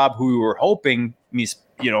A-Rob, who we were hoping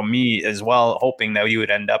me as well, hoping that he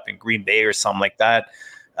would end up in Green Bay or something like that.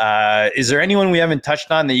 Is there anyone we haven't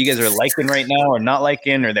touched on that you guys are liking right now or not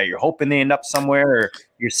liking, or that you're hoping they end up somewhere, or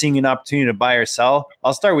you're seeing an opportunity to buy or sell?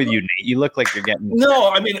 I'll start with you, Nate. You look like you're getting. No,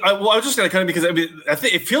 I mean, I was just going to kind of, because I mean, I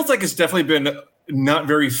think it feels like it's definitely been not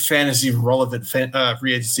very fantasy relevant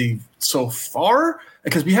free agency so far,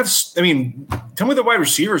 because we have, I mean, tell me the wide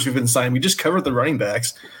receivers who've been signed. We just covered the running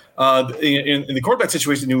backs. In the quarterback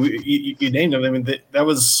situation, you named them. I mean,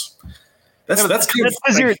 that's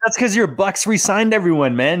because your Bucks re-signed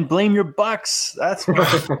everyone, man. Blame your Bucks. That's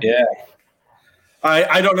Yeah.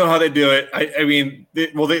 I don't know how they do it. I mean,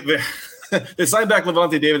 they signed back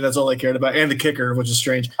Levante David. That's all I cared about, and the kicker, which is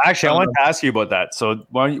strange. Actually, I wanted to ask you about that. So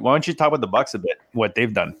why don't you talk about the Bucks a bit? What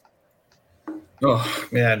they've done? Oh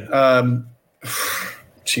man,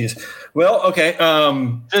 jeez. Well, okay.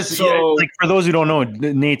 Like for those who don't know,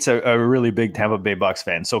 Nate's a really big Tampa Bay Bucks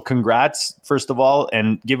fan. So congrats, first of all,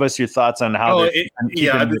 and give us your thoughts on how. I've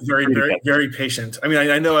been very, very, very patient. I mean,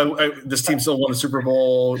 I know this team still won a Super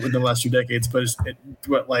Bowl within the last 2 decades,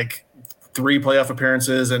 but like 3 playoff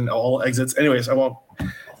appearances and all exits. Anyways, I won't.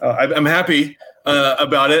 I'm happy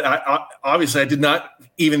about it. Obviously, I did not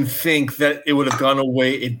even think that it would have gone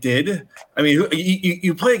away. It did. I mean,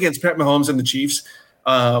 you play against Pat Mahomes and the Chiefs.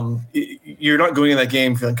 You're not going in that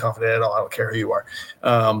game feeling confident at all. I don't care who you are.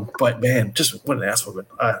 But man, just what an ass whooping.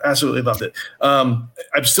 I absolutely loved it. I'm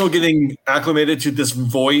still getting acclimated to this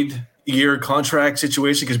void year contract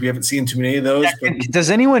situation because we haven't seen too many of those. But does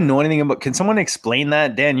anyone know anything about? Can someone explain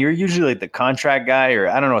that, Dan? You're usually like the contract guy, or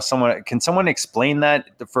I don't know. Can someone explain that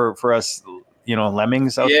for us?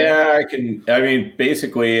 Lemmings out there? Yeah, I can. I mean,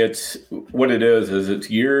 basically, it's what it is it's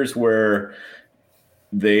years where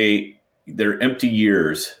they're empty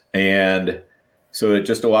years, and so it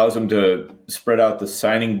just allows them to spread out the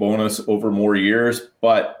signing bonus over more years.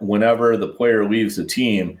 But whenever the player leaves the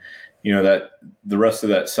team, that the rest of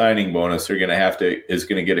that signing bonus is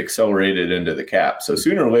going to get accelerated into the cap. So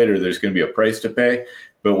sooner or later, there's going to be a price to pay.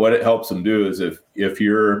 But what it helps them do is if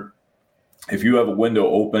you have a window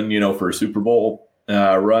open, for a Super Bowl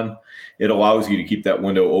run, it allows you to keep that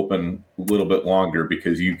window open a little bit longer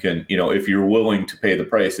because you can, if you're willing to pay the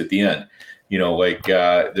price at the end,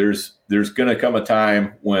 there's going to come a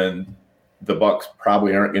time when the Bucks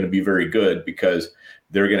probably aren't going to be very good because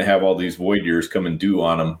they're going to have all these void years come and due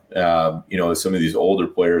on them. Some of these older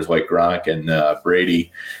players like Gronk and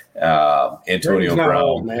Brady, Antonio Brown.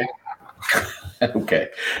 Old, man. Okay.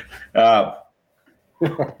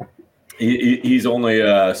 He's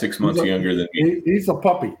only 6 months younger than me. He's a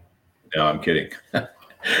puppy. No, I'm kidding.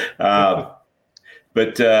 So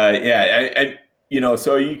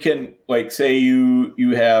you can say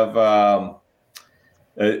you have a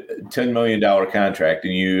 $10 million contract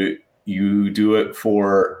and you do it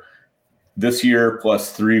for this year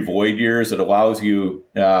plus 3 void years. It allows you,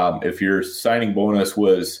 if your signing bonus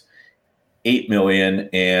was $8 million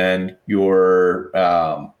and your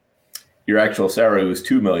actual salary was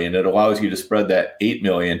 $2 million, it allows you to spread that $8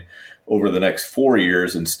 million over the next 4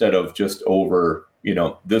 years instead of just over,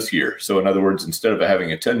 this year. So in other words, instead of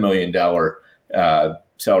having a $10 million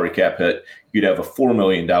salary cap hit, you'd have a $4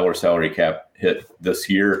 million salary cap hit this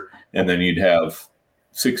year, and then you'd have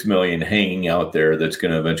 $6 million hanging out there that's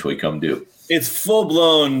going to eventually come due. It's full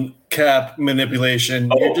blown cap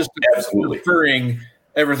manipulation. You're just deferring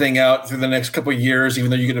everything out through the next couple of years,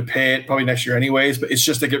 even though you're going to pay it probably next year anyways. But it's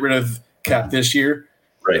just to get rid of cap this year.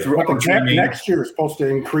 Right. But the cap next year is supposed to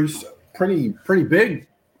increase pretty big.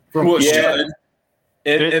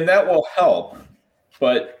 And that will help.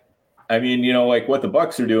 But I mean, what the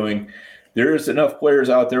Bucks are doing, there's enough players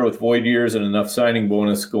out there with void years and enough signing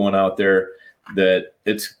bonus going out there that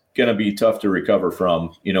it's going to be tough to recover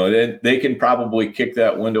from. They can probably kick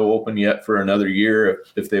that window open yet for another year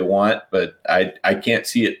if they want, but I can't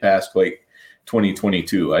see it past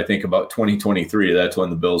 2022. I think about 2023, that's when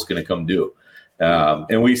the bill's going to come due.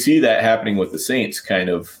 And we see that happening with the Saints kind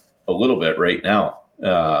of a little bit right now.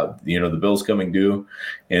 The bill's coming due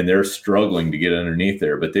and they're struggling to get underneath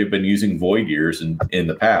there, but they've been using void years in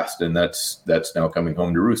the past, and that's now coming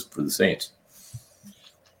home to roost for the Saints.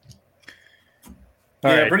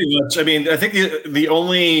 Yeah, pretty much. I mean, I think the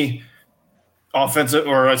only offensive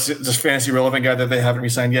or just fantasy relevant guy that they haven't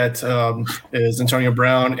re-signed yet is Antonio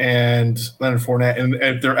Brown and Leonard Fournette, and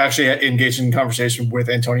they're actually engaged in conversation with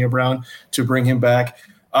Antonio Brown to bring him back,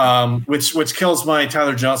 which kills my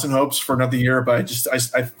Tyler Johnson hopes for another year. But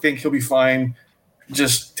I think he'll be fine.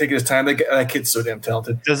 Just taking his time. That kid's so damn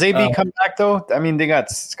talented. Does AB come back though? I mean, they got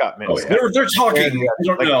Scott Mills. They're talking. I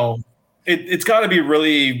don't know. It's got to be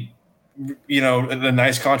really, a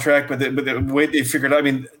nice contract, but the way they figured out, I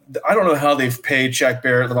mean, I don't know how they've paid Shaq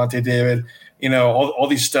Barrett, Levante David, all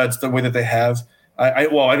these studs the way that they have.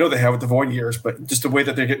 I know they have with the void years, but just the way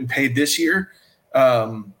that they're getting paid this year.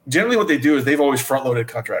 Generally, what they do is they've always front loaded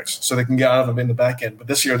contracts so they can get out of them in the back end. But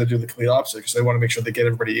this year they do the complete opposite because they want to make sure they get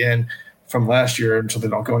everybody in from last year until they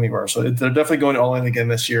don't go anywhere. So they're definitely going all in again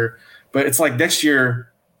this year. But it's like next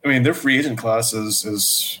year. I mean, their free agent class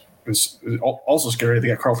is also scary. They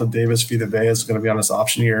got Carlton Davis, Vita Vea is going to be on this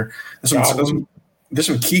option year. There's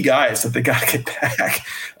some key guys that they got to get back.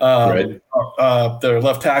 Their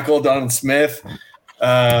left tackle, Donovan Smith.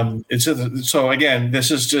 It's just, so again, this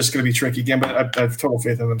is just going to be tricky again. But I have total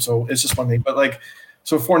faith in them, so it's just one thing. But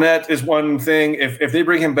so Fournette is one thing. If they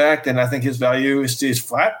bring him back, then I think his value stays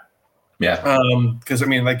flat. Yeah. Because I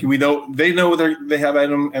mean, we know they know what they have in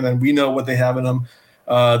them, and then we know what they have in them.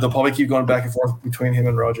 They'll probably keep going back and forth between him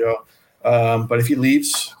and Rojo. But if he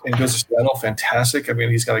leaves and goes to Seattle, fantastic. I mean,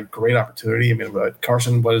 he's got a great opportunity. I mean,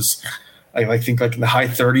 Carson was, I think, in the high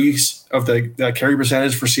 30s of the carry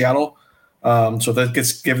percentage for Seattle. So that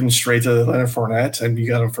gets given straight to Leonard Fournette, and you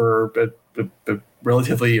got him for a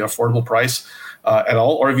relatively affordable price at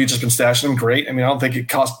all. Or if you've just been stashing him, great. I mean, I don't think it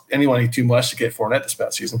cost anyone too much to get Fournette this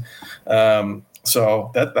past season.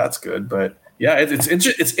 So that's good. But yeah, it's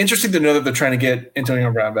interesting to know that they're trying to get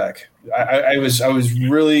Antonio Brown back. I was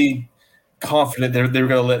really confident they were going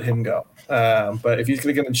to let him go. But if he's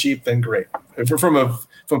going to get him cheap, then great. From a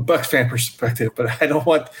Bucs fan perspective, but I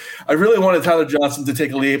really wanted Tyler Johnson to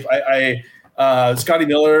take a leap. Scotty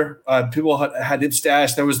Miller, people had him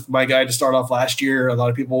stashed. That was my guy to start off last year. A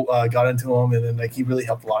lot of people got into him, and then he really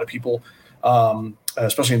helped a lot of people,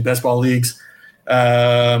 especially in best ball leagues.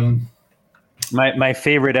 My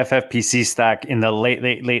favorite FFPC stack in the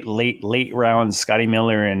late rounds, Scotty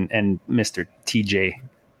Miller and Mr. TJ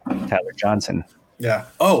Tyler Johnson. Yeah.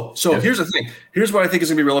 Oh, so here's the thing. Here's what I think is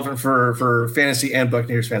going to be relevant for fantasy and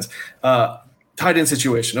Buccaneers fans. Tight end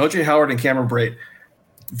situation. OJ Howard and Cameron Brate.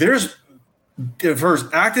 For as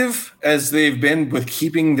active as they've been with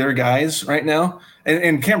keeping their guys right now,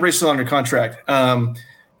 and Cam Brate's still under contract,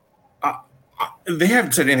 they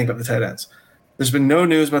haven't said anything about the tight ends. There's been no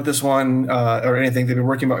news about this one or anything. They've been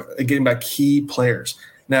working about getting back key players.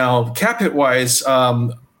 Now, cap hit wise,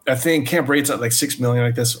 I think Cam Brate's at like $6 million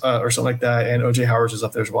like this or something like that, and OJ Howard's is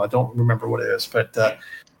up there as well. I don't remember what it is, but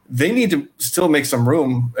they need to still make some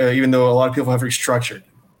room, even though a lot of people have restructured.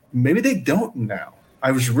 Maybe they don't now.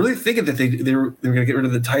 I was really thinking that they were going to get rid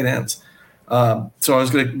of the tight ends. So I was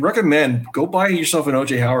going to recommend go buy yourself an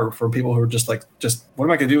OJ Howard for people who are just what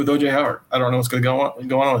am I going to do with OJ Howard? I don't know what's going to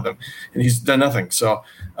go on with him, and he's done nothing. So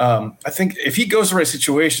I think if he goes to the right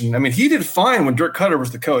situation, I mean, he did fine when Dirk Cutter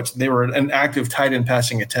was the coach. They were an active tight end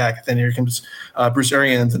passing attack. Then here comes Bruce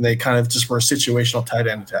Arians, and they kind of just were a situational tight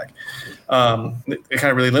end attack. They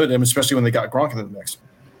kind of really limited him, especially when they got Gronk in the mix.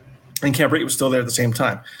 And Cam Brate was still there at the same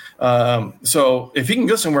time. So if he can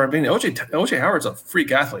go somewhere, I mean, OJ Howard's a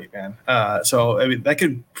freak athlete, man. So I mean, that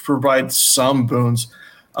could provide some boons.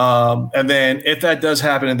 And then if that does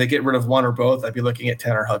happen and they get rid of one or both, I'd be looking at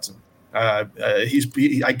Tanner Hudson. I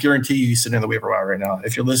guarantee you he's sitting in the waiver wire right now.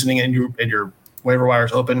 If you're listening and your waiver wire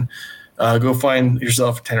is open, go find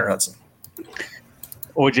yourself Tanner Hudson.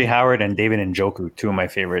 OJ Howard and David Njoku, two of my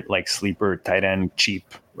favorite sleeper tight end, cheap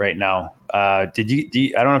right now. I don't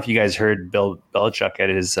know if you guys heard Bill Belichick at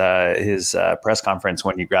his press conference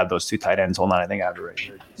when he grabbed those two tight ends. Hold on, I think I have it right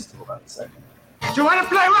here. Just hold on a second. Do you want to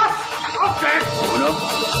play rough? Okay.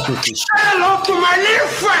 Say hello to my little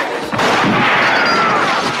friend.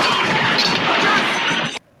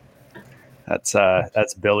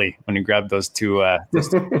 That's Billy when he grabbed those two.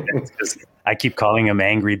 I keep calling him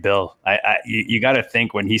Angry Bill. You got to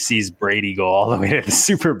think when he sees Brady go all the way to the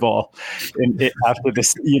Super Bowl, after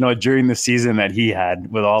this, during the season that he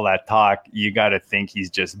had with all that talk, you got to think he's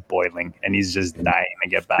just boiling and he's just dying to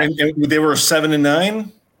get back. And they were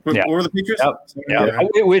 7-9. What were the Patriots? Yeah.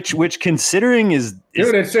 Which considering is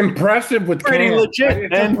dude, it's impressive with pretty Cam.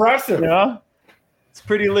 legit. It's impressive. It's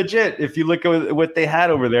pretty legit if you look at what they had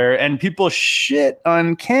over there. And people shit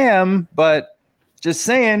on Cam, but just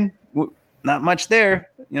saying, not much there,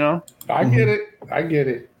 I get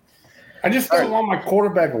it. I just don't want my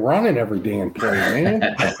quarterback running every damn play,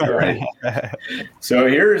 man. Right. So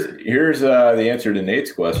here's the answer to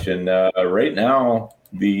Nate's question. Right now,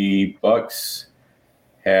 the Bucs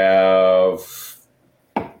have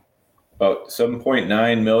about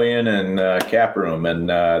 $7.9 million in cap room, and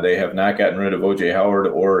they have not gotten rid of OJ Howard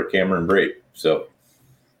or Cameron Brate. So,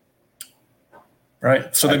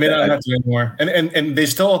 right. So they may not have to anymore, and they're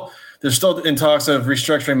still in talks of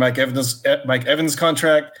restructuring Mike Evans'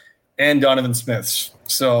 contract and Donovan Smith's.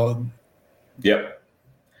 So, yep,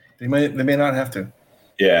 they may not have to.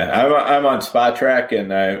 Yeah, I'm on Spot Track,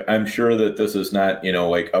 and I'm sure that this is not,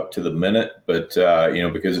 like up to the minute, but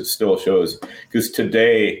because it still shows, because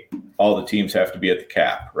today all the teams have to be at the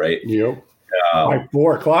cap, right? Yep. By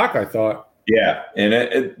 4:00, I thought. Yeah,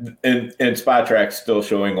 and Spot Track's still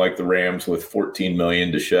showing like the Rams with 14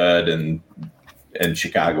 million to shed, and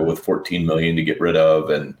Chicago with 14 million to get rid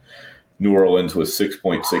of, and New Orleans with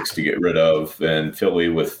 6.6 to get rid of, and Philly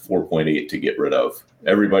with 4.8 to get rid of.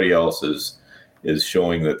 Everybody else is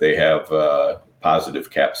showing that they have positive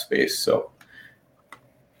cap space. So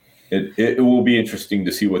it will be interesting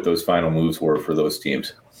to see what those final moves were for those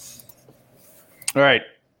teams. All right,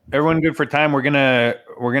 everyone good for time? We're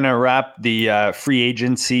gonna wrap the free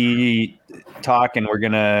agency talk, and we're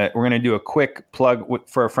gonna do a quick plug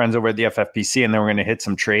for our friends over at the FFPC, and then we're gonna hit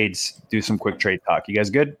some trades, do some quick trade talk. You guys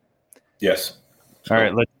good? Yes. All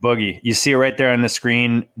right, let's boogie. You see it right there on the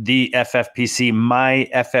screen, the FFPC,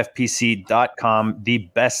 myffpc.com, the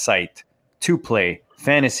best site to play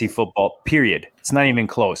fantasy football, period. It's not even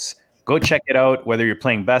close. Go check it out, whether you're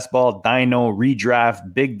playing best ball, dino,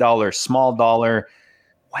 redraft, big dollar, small dollar,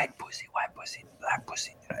 white pussy, black pussy.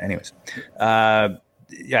 Anyways,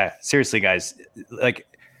 yeah, seriously, guys. Like,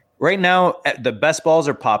 right now, the best balls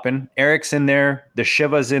are popping. Eric's in there. The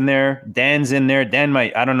Shiva's in there. Dan's in there.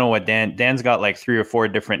 I don't know what Dan's got like 3 or 4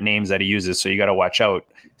 different names that he uses, so you got to watch out.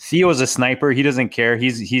 Theo's a sniper. He doesn't care.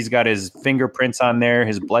 He's got his fingerprints on there,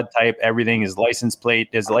 his blood type, everything, his license plate,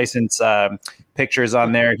 his license pictures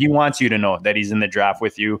on there. He wants you to know that he's in the draft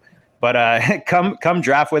with you. But come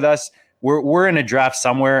draft with us. We're in a draft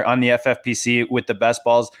somewhere on the FFPC with the best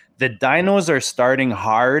balls. The dinos are starting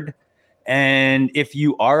hard. And if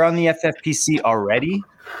you are on the FFPC already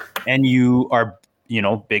and you are,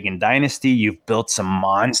 big in Dynasty, you've built some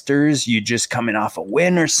monsters, you just coming off a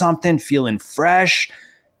win or something, feeling fresh,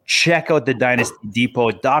 check out the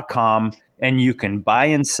dynastydepot.com and you can buy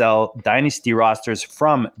and sell Dynasty rosters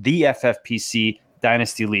from the FFPC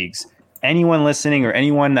Dynasty Leagues. Anyone listening or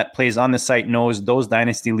anyone that plays on the site knows those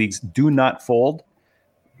Dynasty Leagues do not fold.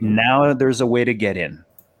 Now there's a way to get in.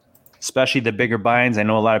 Especially the bigger binds. I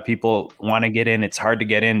know a lot of people want to get in. It's hard to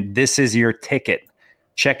get in. This is your ticket.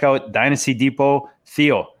 Check out Dynasty Depot.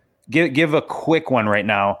 Theo, give a quick one right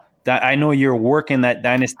now. I know you're working that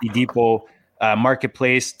Dynasty Depot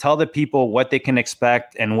marketplace. Tell the people what they can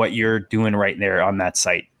expect and what you're doing right there on that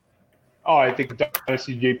site. Oh, I think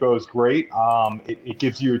Dynasty Depot is great. It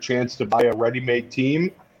gives you a chance to buy a ready-made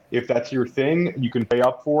team. If that's your thing, you can pay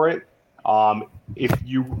up for it. If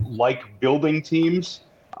you like building teams,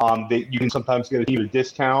 you can sometimes get a team at a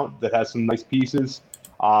discount that has some nice pieces.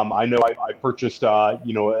 I know I purchased a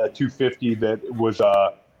 250 that was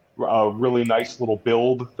a really nice little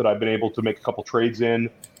build that I've been able to make a couple trades in.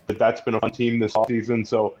 That's been a fun team this offseason.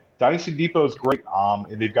 So Dynasty Depot is great.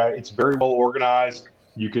 And it's very well organized.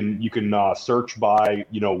 You can search by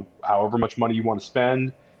however much money you want to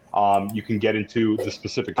spend. You can get into the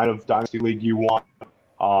specific kind of Dynasty League you want.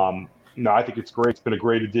 No, I think it's great. It's been a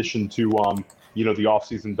great addition to the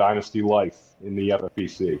off-season Dynasty life in the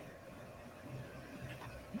FFPC.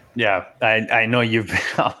 Yeah, I know you've been.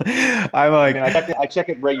 I'm like, I check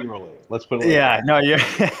it regularly. Let's put it. Yeah, no,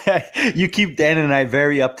 you keep Dan and I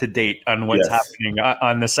very up to date on what's happening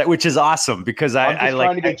on the site, which is awesome because I'm just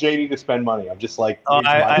trying to get JD to spend money. I'm just like,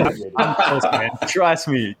 I'm close, man.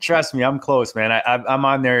 Trust me, I'm close, man. I'm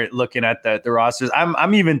on there looking at the rosters.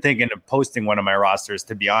 I'm even thinking of posting one of my rosters.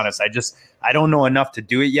 To be honest, I don't know enough to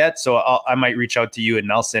do it yet, so I might reach out to you and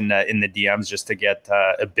Nelson in the DMs just to get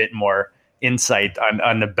a bit more insight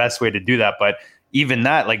on the best way to do that. But even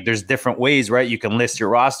that, like, there's different ways, right? You can list your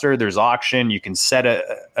roster, there's auction, you can set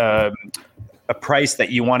a price that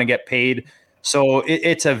you want to get paid. So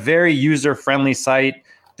it's a very user-friendly site.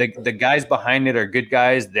 The guys behind it are good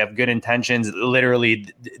guys. They have good intentions. Literally,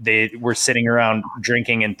 they were sitting around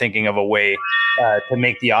drinking and thinking of a way to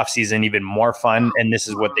make the offseason even more fun. And this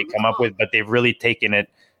is what they come up with. But they've really taken it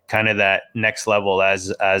kind of that next level as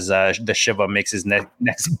the Shiva makes his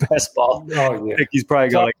next best ball. Oh, yeah. I think he's probably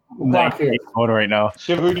got like 98 right now.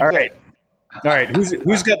 Shiva, All right.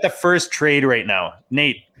 Who's got the first trade right now?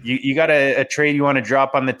 Nate, you got a trade you want to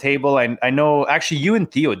drop on the table? I know actually you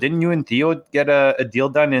and Theo, didn't you and Theo get a deal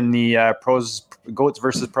done in the pros, goats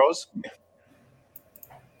versus pros?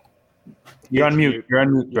 You're on mute,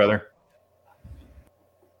 brother.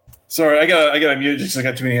 Sorry, I got mute just I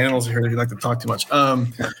got too many animals here that like to talk too much.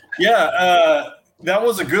 That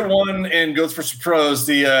was a good one in Goats versus Pros.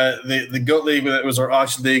 The Goat League that was our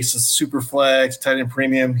auction league, so super flex, tight end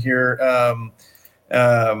premium here.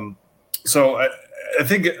 So I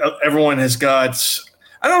think everyone has got.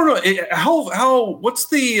 I don't know what's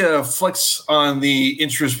the flex on the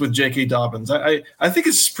interest with J.K. Dobbins? I think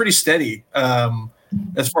it's pretty steady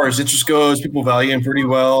as far as interest goes. People value him pretty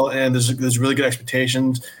well, and there's really good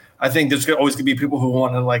expectations. I think there's always going to be people who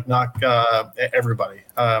want to like knock everybody.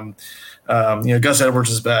 Gus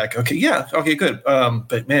Edwards is back. Okay, yeah, okay, good.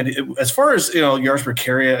 But man, as far as yards per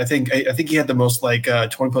carry, I think he had the most like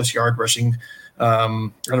 20+ yard rushing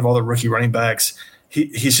out of all the rookie running backs.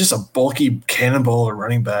 He's just a bulky cannonball of a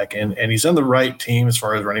running back, and he's on the right team as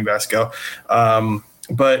far as running backs go.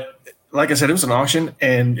 But like I said, it was an auction,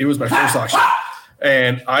 and it was my first auction,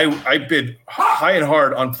 and I bid high and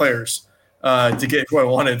hard on players to get who I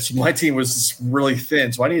wanted. So my team was really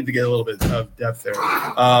thin, so I needed to get a little bit of depth there.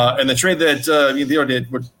 And the trade that Leo did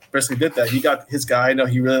basically did that. He got his guy. I know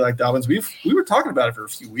he really liked Dobbins. We were talking about it for a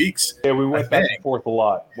few weeks. Yeah, we went back and forth a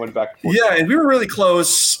lot. Yeah, and we were really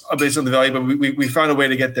close based on the value, but we found a way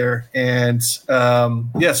to get there. And so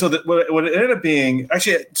what it ended up being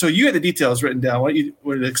actually. So you had the details written down.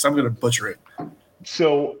 Because I'm going to butcher it.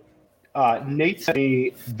 So Nate sent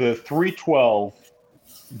me the 312,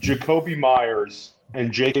 Jacoby Myers,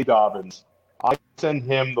 and J.K. Dobbins. I sent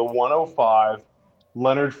him the 105,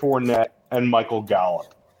 Leonard Fournette, and Michael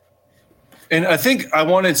Gallup. And I think I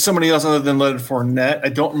wanted somebody else other than Leonard Fournette. I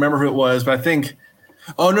don't remember who it was, but I think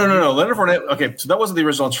 – no. Leonard Fournette – okay, so that wasn't the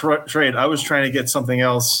original trade. I was trying to get something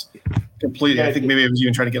else completely. Yeah, I think maybe it was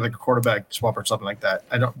even trying to get like a quarterback swap or something like that.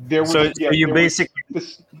 I don't –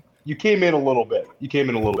 you came in a little bit.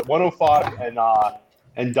 105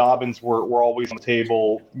 and Dobbins were always on the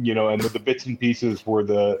table, and the bits and pieces were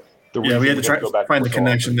the reason we had to try to find the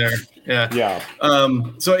connection there. Yeah.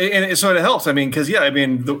 So it helps. I mean, because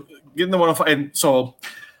getting the 105. And so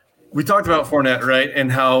we talked about Fournette, right? And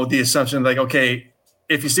how the assumption like, okay,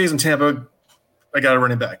 if he stays in Tampa, I got a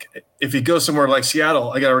running back. If he goes somewhere like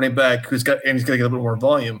Seattle, I got a running back he's going to get a little bit more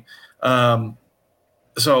volume.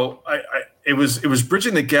 So it was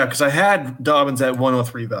bridging the gap because I had Dobbins at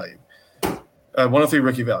 103 value. 103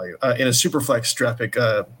 rookie value in a super flex draft pick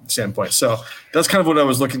standpoint. So that's kind of what I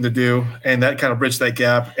was looking to do, and that kind of bridged that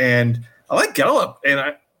gap. And I like Gallup, and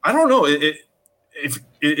I don't know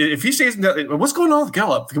if he stays in that, what's going on with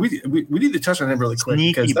Gallup? We need to touch on him really quick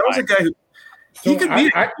because that was a guy who he could be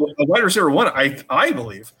a wide receiver one. I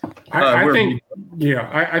believe.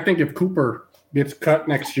 I think if Cooper gets cut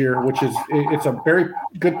next year, which it's a very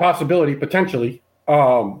good possibility potentially.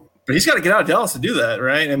 But he's got to get out of Dallas to do that,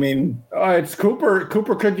 right? I mean, it's Cooper.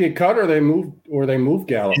 Cooper could get cut, or they move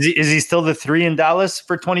Gallup. Is he still the 3 in Dallas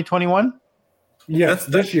for 2021 Yeah,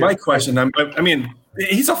 that's my question. I mean,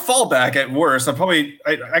 he's a fallback at worst. I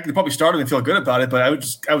could probably start him and feel good about it, but I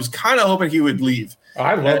was kind of hoping he would leave.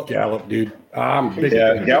 I love Gallup, dude.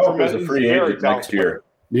 Gallup is a free agent next year.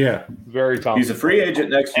 Yeah, very talented. He's a free agent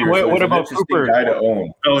next year. What about Cooper? Guy to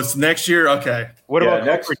own. Oh, it's next year. Okay. What about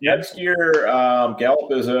next year?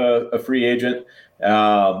 Gallup is a free agent.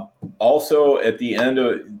 Also, at the end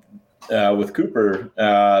of with Cooper,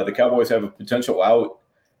 the Cowboys have a potential out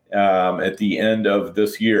at the end of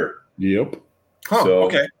this year. Yep. Huh, so,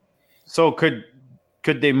 okay. So could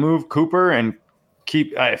they move Cooper and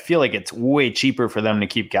keep? I feel like it's way cheaper for them to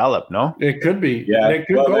keep Gallup. No, it could be. Yeah, they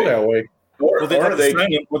could go that way.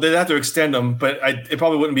 They'd have to extend them, but it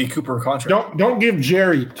probably wouldn't be a Cooper contract. Don't give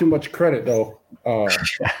Jerry too much credit, though. Well,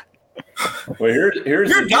 here's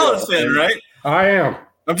you're a Dallas fan, right? I am.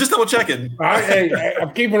 I'm just double checking.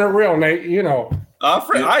 I'm keeping it real, Nate.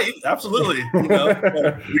 Absolutely. We got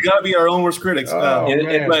to be our own worst critics. In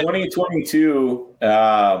 2022,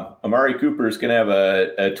 Amari Cooper is going to have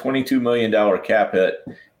a $22 million cap hit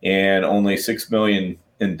and only $6 million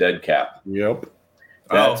in dead cap. Yep.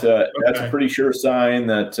 That's a pretty sure sign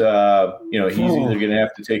that he's either going to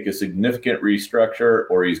have to take a significant restructure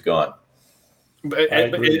or he's gone.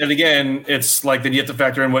 And again, it's like then you have to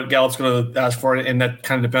factor in what Gallup's going to ask for, and that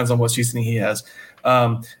kind of depends on what seasoning he has.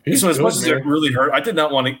 So as much as it really hurt, I did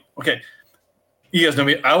not want to. Okay, you guys know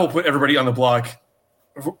me. I will put everybody on the block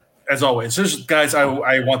as always. There's guys I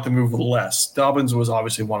want to move less. Dobbins was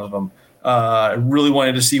obviously one of them. I really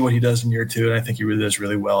wanted to see what he does in year 2, and I think he really does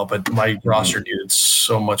really well. But my roster needed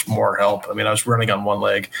so much more help. I mean, I was running on one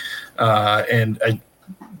leg, and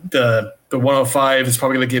the 105 is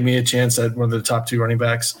probably going to give me a chance at one of the top 2 running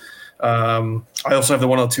backs. I also have the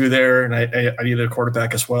 102 there, and I needed a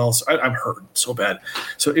quarterback as well. So I'm hurt so bad.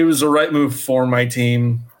 So it was the right move for my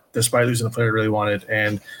team, despite losing the player I really wanted.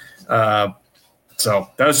 And so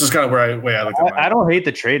that was just kind of where I looked at it. I don't hate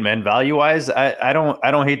the trade, man. Value wise, I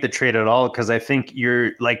don't hate the trade at all because I think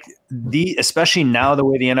you're like especially now the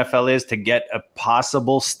way the NFL is to get a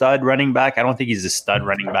possible stud running back. I don't think he's a stud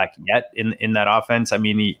running back yet in that offense. I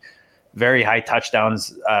mean, very high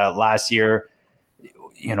touchdowns last year.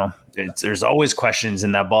 You know, there's always questions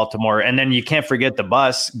in that Baltimore. And then you can't forget the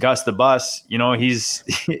bus, Gus the Bus. You know, is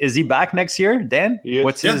he back next year, Dan? Yes.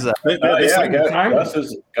 What's his?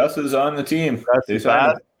 Gus is on the team.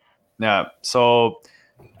 Yeah. So,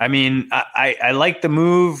 I mean, I like the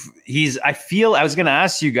move. I was going to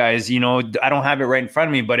ask you guys, you know, I don't have it right in front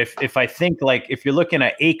of me, but if I think like, if you're looking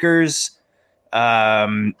at Akers,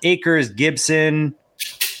 Gibson,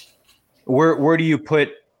 where do you put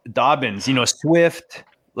Dobbins? You know, Swift,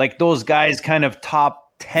 like those guys kind of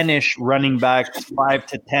top 10-ish running backs, 5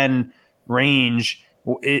 to 10 range.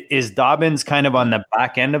 Is Dobbins kind of on the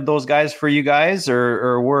back end of those guys for you guys,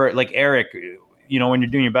 or were like Eric, you know, when you're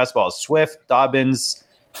doing your best balls, Swift, Dobbins,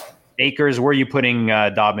 Akers, where are you putting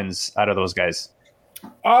Dobbins out of those guys?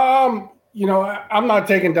 You know, I'm not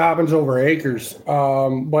taking Dobbins over Akers,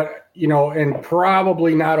 but, you know, and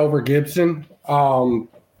probably not over Gibson.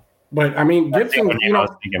 But I mean, Gibson, you know, I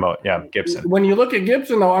was thinking about, Gibson. When you look at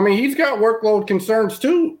Gibson, though, I mean, he's got workload concerns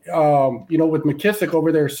too. You know, with McKissick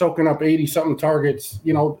over there soaking up 80-something targets,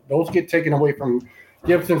 you know, those get taken away from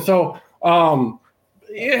Gibson. So,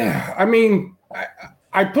 yeah, I mean,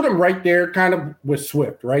 I put him right there kind of with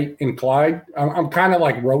Swift, right? And Clyde. I'm kind of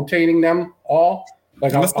like rotating them all.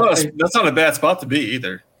 Like that's not a bad spot to be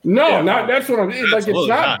either. No, not that's what I'm like. It's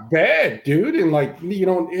not bad, dude. And like, you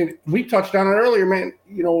know, we touched on it earlier, man.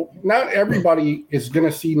 You know, not everybody is going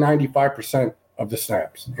to see 95% of the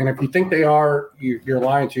snaps, and if you think they are, you're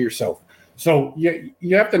lying to yourself. So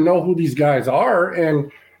you have to know who these guys are,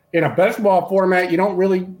 and in a best ball format, you don't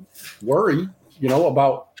really worry, you know,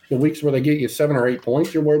 about the weeks where they get you 7 or 8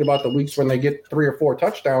 points. You're worried about the weeks when they get 3 or 4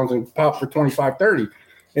 touchdowns and pop for 25, 30.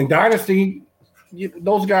 In Dynasty,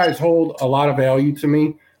 those guys hold a lot of value to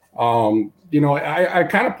me. You know, I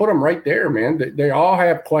kind of put them right there, man. They all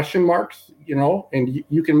have question marks, you know, and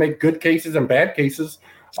you can make good cases and bad cases.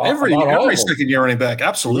 Every second year running back,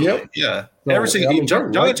 absolutely, yep. Yeah. So, every second,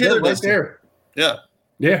 Jonathan Taylor right there.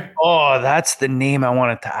 Yeah. Oh, that's the name I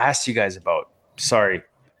wanted to ask you guys about. Sorry,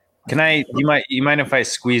 you mind if I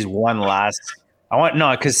squeeze one last?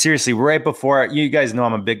 Because seriously, right before, you guys know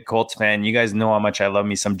I'm a big Colts fan. You guys know how much I love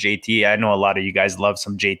me some JT. I know a lot of you guys love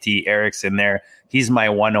some JT. Eric's in there. He's my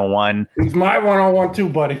 101. He's my 101 too,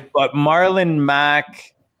 buddy. But Marlon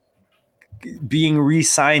Mack being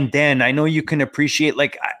re-signed, Dan, I know you can appreciate,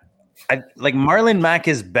 like Marlon Mack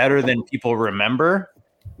is better than people remember.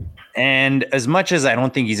 And as much as I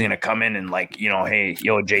don't think he's going to come in and like, you know, hey,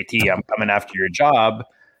 yo, JT, I'm coming after your job.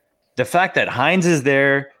 The fact that Hines is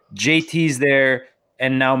there, JT's there,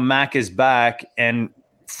 and now Mack is back, and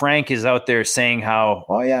Frank is out there saying how,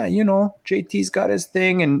 oh yeah, you know, JT's got his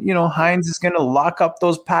thing, and you know, Hines is going to lock up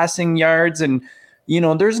those passing yards, and you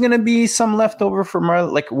know, there's going to be some leftover for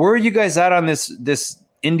Marlon. Like, where are you guys at on this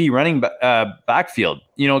Indy running backfield?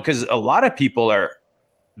 You know, because a lot of people are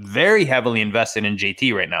very heavily invested in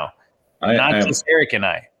JT right now, not just Eric and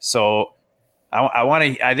I. So.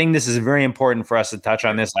 I think this is very important for us to touch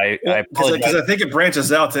on this. Because I think it branches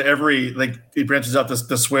out to it branches out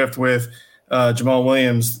the Swift with Jamal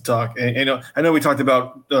Williams talk. And you know, I know we talked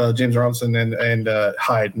about James Robinson and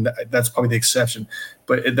Hyde, and that's probably the exception,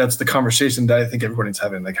 but that's the conversation that I think everybody's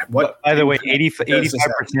having. Like, what? By the way,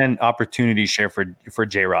 85% opportunity share for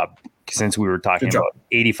J-Rob, since we were talking about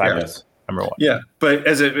 85%. Number one. Yeah, but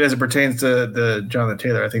as it pertains to the Jonathan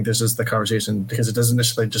Taylor, I think this is the conversation, because it doesn't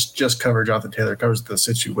necessarily just cover Jonathan Taylor, it covers the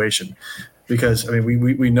situation. Because I mean,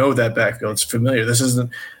 we know that backfield, it's familiar. This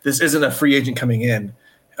isn't a free agent coming in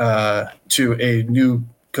to a new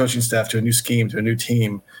coaching staff, to a new scheme, to a new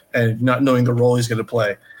team, and not knowing the role he's going to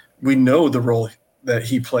play. We know the role that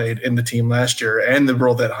he played in the team last year, and the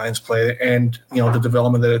role that Hines played, and you know, the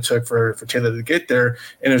development that it took for Taylor to get there.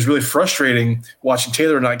 And it was really frustrating watching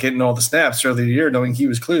Taylor not getting all the snaps early in the year, knowing he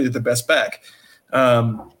was clearly the best back.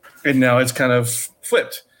 And now it's kind of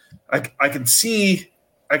flipped. I can see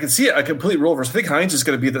a complete role reversal. I think Hines is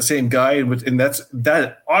going to be the same guy, and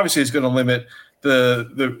that obviously is going to limit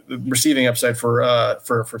the receiving upside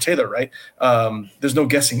for Taylor, right? There's no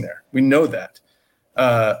guessing there. We know that.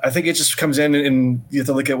 I think it just comes in and you have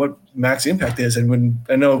to look at what Mack's impact is. And when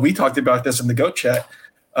I know we talked about this in the GOAT chat,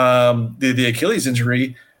 the Achilles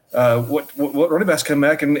injury, what running backs come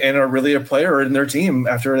back and are really a player in their team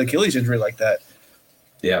after an Achilles injury like that?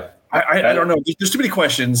 Yeah. I don't know. There's too many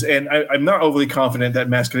questions, and I'm not overly confident that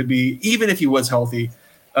Mack's going to be, even if he was healthy,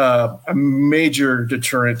 a major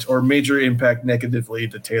deterrent or major impact negatively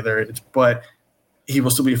to Taylor. But he will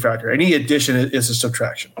still be a factor. Any addition is a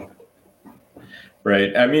subtraction.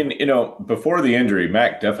 Right. I mean, before the injury,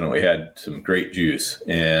 Mac definitely had some great juice.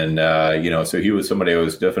 And, so he was somebody I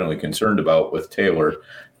was definitely concerned about with Taylor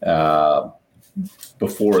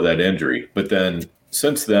before that injury. But then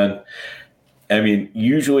since then, I mean,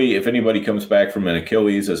 usually if anybody comes back from an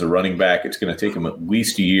Achilles as a running back, it's going to take them at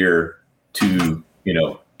least a year to,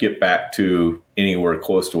 get back to anywhere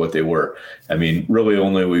close to what they were. I mean, really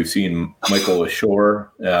only we've seen Michael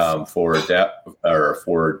Ashore for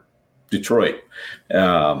Detroit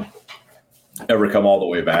ever come all the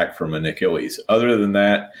way back from an Achilles. Other than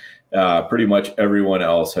that, pretty much everyone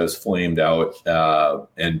else has flamed out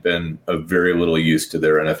and been of very little use to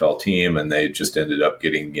their NFL team, and they just ended up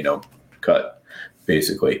getting, cut,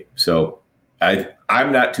 basically. So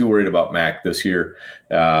I'm not too worried about Mac this year.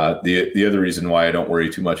 The other reason why I don't worry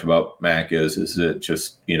too much about Mac is that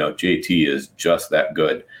just, JT is just that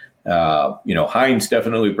good. Hines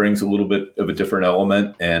definitely brings a little bit of a different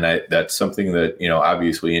element, and that's something that,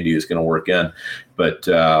 obviously Indy is going to work in. But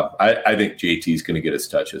I think JT is going to get his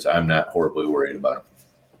touches. I'm not horribly worried about him.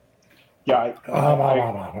 Yeah,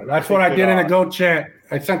 that's what I did in a GOAT chat.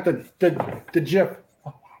 I sent the GIF.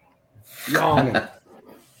 Yawning.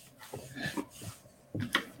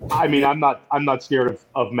 I mean, I'm not scared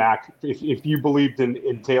of Mac. If you believed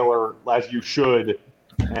in Taylor as you should,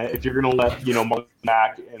 if you're going to let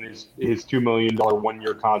Mac and his $2 million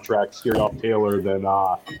 1-year contract scare off Taylor, then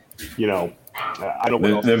I don't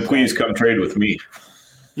know. Then please come trade with me.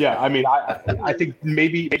 Yeah, I mean, I think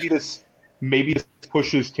maybe this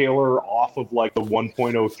pushes Taylor off of like the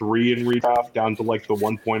 1.03 in redraft down to like the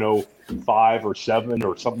 1.05 or 7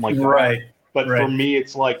 or something like that. Right. But for me,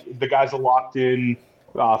 it's like the guy's a locked in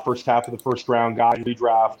first half of the first round guy in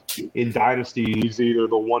redraft. In Dynasty, he's either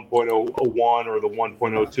the 1.01 or the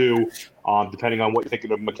 1.02, depending on what you're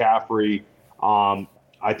thinking of McCaffrey.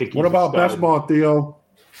 I think. What about best ball, Theo?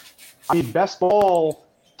 I mean, best ball.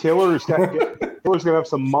 Taylor's going to have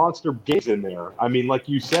some monster games in there. I mean, like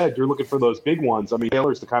you said, you're looking for those big ones. I mean,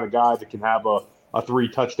 Taylor's the kind of guy that can have a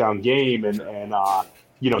 3-touchdown game, and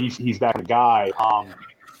he's that kind of guy.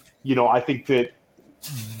 I think that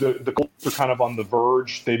the Colts are kind of on the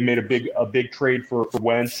verge. They've made a big trade for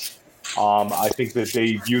Wentz. I think that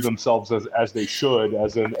they view themselves as they should,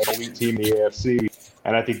 as an elite team in the AFC.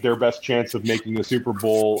 And I think their best chance of making the Super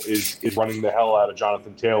Bowl is running the hell out of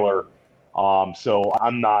Jonathan Taylor. So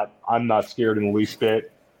I'm not scared in the least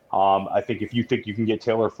bit. I think if you think you can get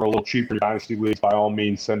Taylor for a little cheaper in Dynasty leagues, by all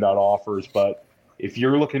means, send out offers. But if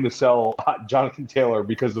you're looking to sell Jonathan Taylor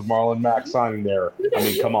because of Marlon Mack signing there, I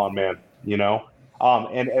mean, come on, man,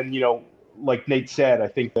 and like Nate said, I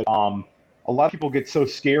think that a lot of people get so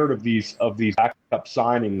scared of these backup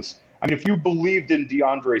signings. I mean, if you believed in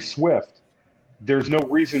DeAndre Swift, there's no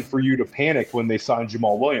reason for you to panic when they sign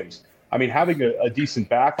Jamal Williams. I mean, having a decent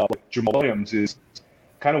backup like Jamal Williams is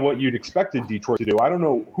kind of what you'd expected Detroit to do. I don't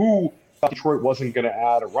know who thought Detroit wasn't going to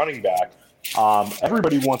add a running back.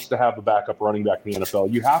 Everybody wants to have a backup running back in the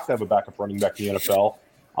NFL. You have to have a backup running back in the NFL.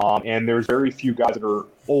 And there's very few guys that are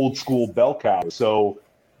old school bell cows. So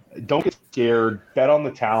don't get scared. Bet on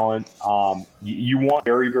the talent. You want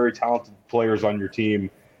very, very talented players on your team.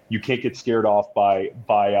 You can't get scared off by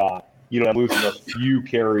losing a few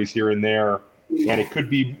carries here and there. And it could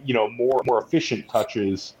be, more efficient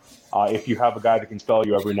touches if you have a guy that can spell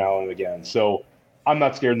you every now and again. So I'm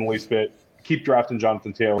not scared in the least bit. Keep drafting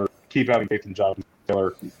Jonathan Taylor. Keep having faith in Jonathan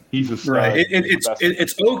Taylor. He's a stud. Right.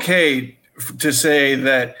 It's okay to say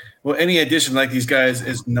that, well, any addition like these guys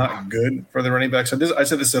is not good for the running backs. So I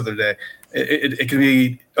said this the other day. It can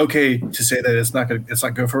be okay to say that it's not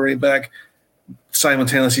good for a running back,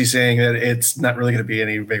 simultaneously saying that it's not really going to be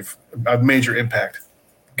a major impact.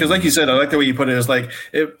 Because, like you said, I like the way you put it. Is like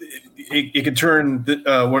it could turn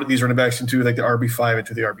one of these running backs into like the RB5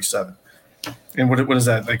 into the RB7. And what is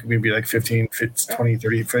that? Like maybe like 15, 20,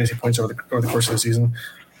 30 fantasy points over the course of the season.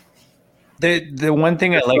 The one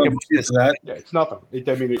thing I like about this, that it's nothing. It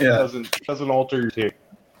doesn't alter your team.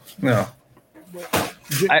 No.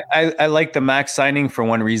 I like the Max signing for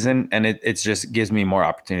one reason, and it just gives me more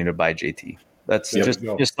opportunity to buy JT. That's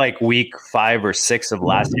just like week 5 or 6 of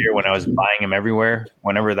last year when I was buying him everywhere,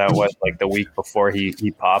 whenever that was, like the week before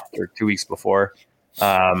he popped or 2 weeks before.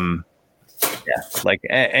 Like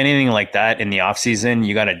anything like that in the offseason,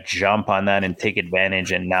 you got to jump on that and take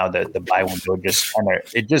advantage. And now the buy window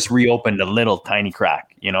just reopened a little tiny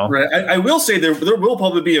crack, Right. I will say there will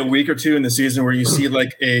probably be a week or two in the season where you see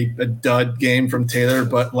like a dud game from Taylor,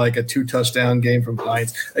 but like a 2-touchdown game from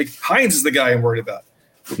Hines. Like Hines is the guy I'm worried about.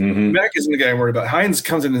 Mm-hmm. Mac isn't the guy I'm worried about. Hines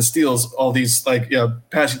comes in and steals all these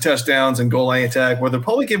passing touchdowns and goal line attack, where they'll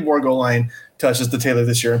probably give more goal line touches to Taylor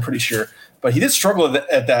this year, I'm pretty sure. but he did struggle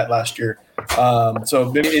at that last year.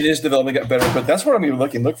 So maybe in his development got better, but that's what I'm even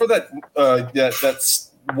looking. Look for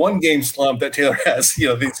that's one game slump that Taylor has.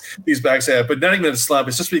 These backs have, but not even a slump.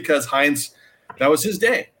 It's just because Hines, that was his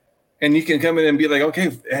day. And you can come in and be like,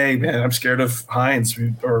 okay, hey, man, I'm scared of Hines.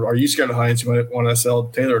 Or are you scared of Hines? You might want to sell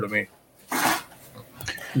Taylor to me.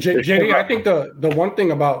 JD, I think the one thing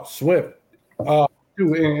about Swift, along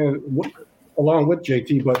with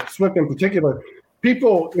JT, but Swift in particular,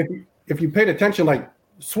 people, if you paid attention, like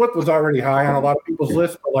Swift was already high on a lot of people's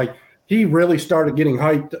lists, but like he really started getting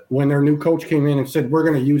hyped when their new coach came in and said, we're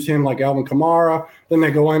going to use him like Alvin Kamara. Then they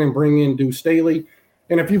go in and bring in Deuce Staley.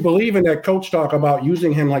 And if you believe in that coach talk about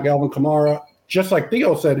using him like Alvin Kamara, just like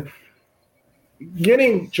Theo said,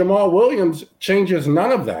 getting Jamal Williams changes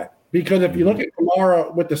none of that. Because if you look at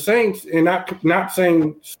Kamara with the Saints, and not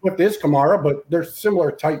saying Swift is Kamara, but they're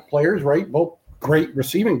similar type players, right? Both great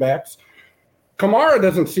receiving backs. Kamara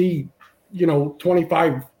doesn't see,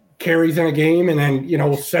 25 carries in a game and then,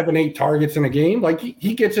 7-8 targets in a game. Like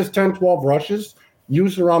he gets his 10, 12 rushes,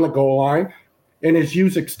 used around the goal line, and is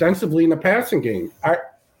used extensively in the passing game. I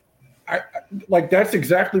like that's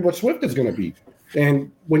exactly what Swift is going to be.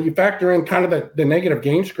 And when you factor in kind of the negative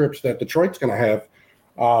game scripts that Detroit's going to have,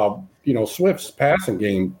 Swift's passing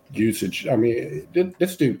game usage, I mean,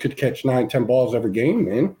 this dude could catch 9-10 balls every game,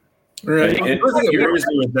 man. Right. And the thing that worries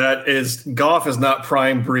me with that is Goff is not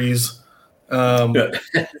prime Breeze.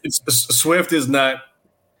 Swift is not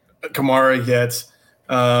Kamara yet.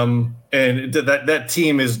 And that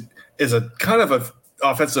team is a kind of a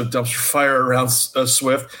offensive dumpster fire around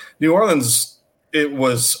Swift. New Orleans, it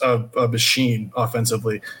was a machine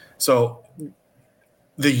offensively. So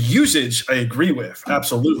the usage, I agree with,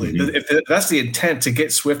 absolutely. Mm-hmm. If that's the intent to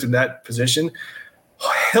get Swift in that position,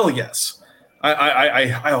 hell yes.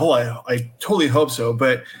 I totally hope so.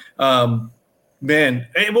 But man,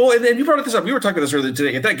 and you brought this up. We were talking about this earlier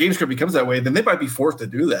today. If that game script becomes that way, then they might be forced to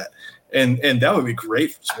do that. And that would be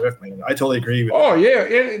great for Swift, man. I totally agree with you. Yeah.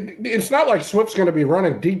 It's not like Swift's going to be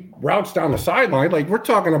running deep routes down the sideline. Like we're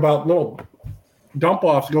talking about little dump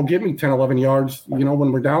offs. Go get me 10, 11 yards,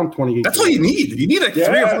 when we're down 28. That's all you need. You need 3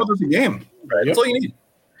 or 4 times a game. Right? That's all you need.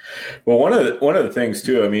 Well, one of the things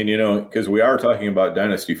too, I mean, because we are talking about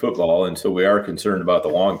dynasty football, and so we are concerned about the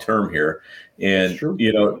long term here. And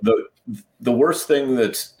the worst thing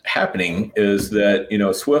that's happening is that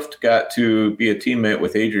Swift got to be a teammate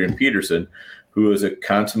with Adrian Peterson, who is a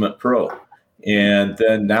consummate pro, and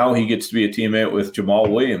then now he gets to be a teammate with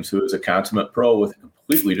Jamal Williams, who is a consummate pro with a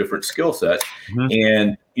completely different skill set.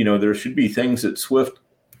 Mm-hmm. And there should be things that Swift,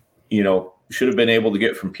 should have been able to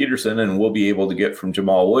get from Peterson and will be able to get from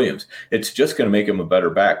Jamal Williams. It's just going to make him a better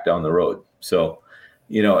back down the road. So,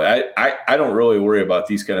 I don't really worry about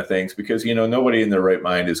these kind of things because, nobody in their right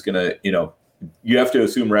mind is going to, you have to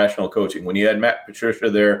assume rational coaching. When you had Matt Patricia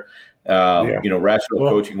there, rational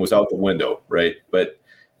coaching was out the window, right? But,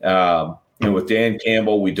 with Dan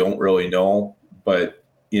Campbell, we don't really know. But,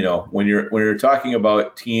 when you're talking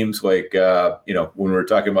about teams like, when we're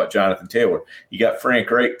talking about Jonathan Taylor, you got Frank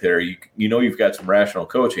Reich there. You've got some rational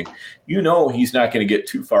coaching. He's not going to get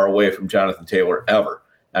too far away from Jonathan Taylor ever.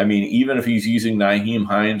 I mean, even if he's using Nyheim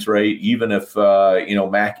Hines, right? Even if,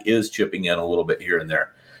 Mac is chipping in a little bit here and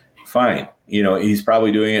there, fine. He's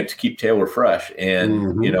probably doing it to keep Taylor fresh.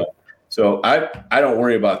 And, so I don't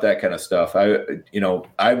worry about that kind of stuff.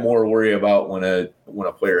 I more worry about when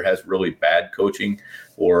a player has really bad coaching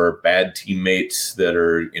or bad teammates that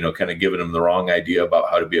are, kind of giving them the wrong idea about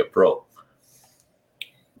how to be a pro.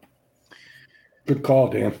 Good call,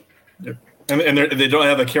 Dan. Yep. And they don't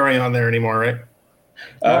have a carry on there anymore, right?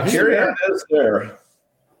 Carry on is there,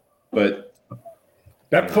 but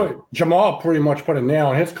that put Jamal pretty much put a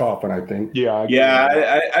nail in his coffin, I think.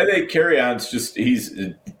 I think carry on's just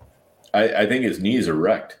I think his knees are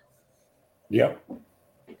wrecked. Yep.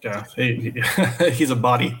 Yeah, he's a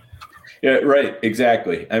body. Yeah, right.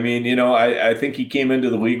 Exactly. I mean, I think he came into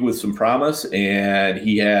the league with some promise, and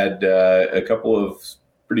he had a couple of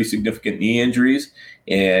pretty significant knee injuries,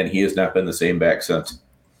 and he has not been the same back since.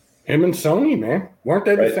 Him and Sony, man, weren't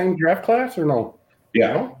they the same draft class or no?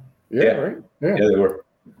 Yeah. Yeah. Right. Yeah, they were.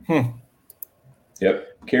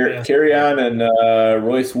 Yep. Carry on and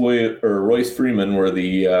Royce Freeman were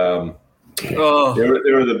the.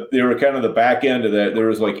 They were kind of the back end of that. There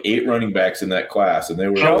was like 8 running backs in that class, and they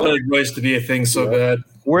were. I wanted Royce to be a thing so bad.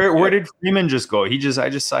 Where did Freeman just go? I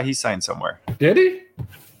just saw he signed somewhere. Did he?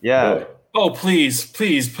 Yeah. Really? Oh, please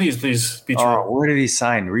be true. Where did he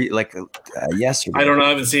sign? Yesterday. I don't know. I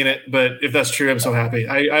haven't seen it, but if that's true, I'm so happy.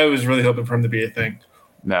 I was really hoping for him to be a thing.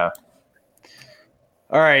 No.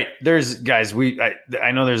 All right, guys.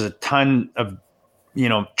 I know there's a ton of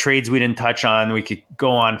trades we didn't touch on. We could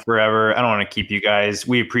go on forever. I don't want to keep you guys.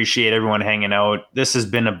 We appreciate everyone hanging out. This has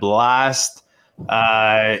been a blast.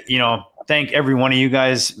 Thank every one of you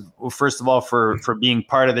guys, first of all, for being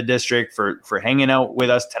part of the district, for hanging out with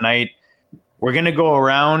us tonight. We're going to go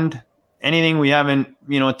around. Anything we haven't,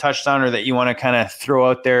 touched on or that you want to kind of throw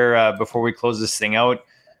out there before we close this thing out?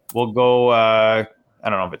 We'll go, I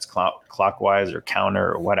don't know if it's clockwise or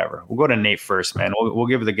counter or whatever. We'll go to Nate first, man. We'll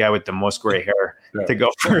give the guy with the most gray hair to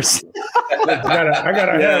go first. I got a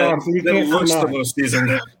hat on, so you can't looks the most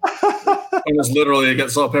seasoned. Almost literally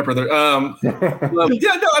against salt pepper there. I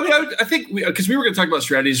think because we were going to talk about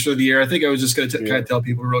strategies for the year. I think I was just going to kind of tell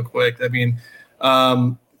people real quick. I mean,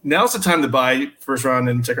 now's the time to buy first round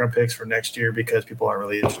and second round picks for next year because people aren't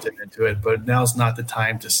really interested into it. But now's not the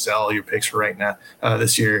time to sell your picks for right now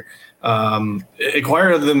this year.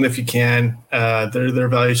 Acquire them if you can. Their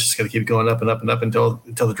value is just going to keep going up and up and up until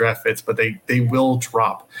the draft fits, but they will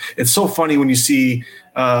drop. It's so funny when you see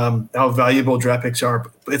how valuable draft picks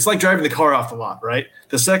are. It's like driving the car off the lot, right?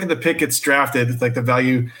 The second the pick gets drafted, it's like the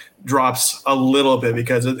value drops a little bit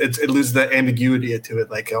because it loses that ambiguity to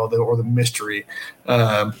it, like or the mystery.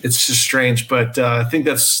 It's just strange, but I think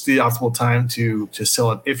that's the optimal time to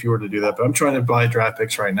sell it if you were to do that. But I'm trying to buy draft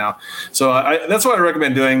picks right now, so that's what I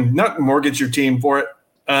recommend doing. Not mortgage your team for it,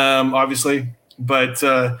 obviously, but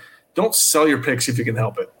don't sell your picks if you can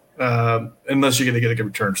help it, unless you're going to get a good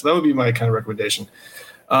return. So that would be my kind of recommendation.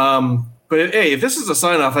 But hey, if this is a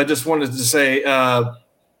sign off, I just wanted to say.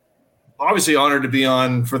 Obviously honored to be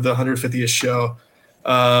on for the 150th show.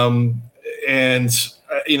 I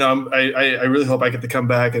really hope I get to come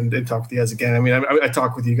back and talk with you guys again. I mean, I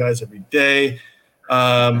talk with you guys every day.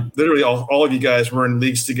 Literally all of you guys were in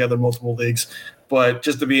leagues together, multiple leagues, but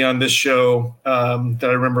just to be on this show that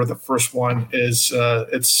I remember the first one is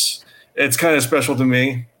it's kind of special to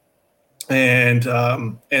me. And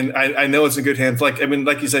I know it's in good hands. Like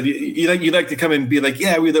you said, you like to come and be like,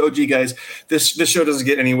 yeah, we're the OG guys. This show doesn't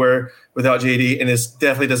get anywhere without JD, and it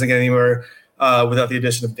definitely doesn't get anywhere without the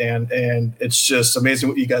addition of Dan. And it's just amazing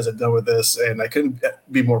what you guys have done with this. And I couldn't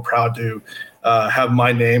be more proud to have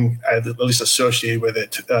my name at least associated with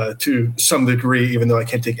it to some degree, even though I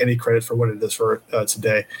can't take any credit for what it is for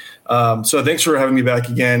today. So thanks for having me back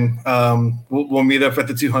again. We'll meet up at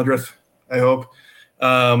the 200th, I hope.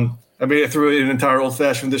 I made it through an entire old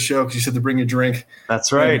fashioned this show because you said to bring a drink.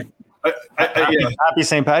 That's right. Happy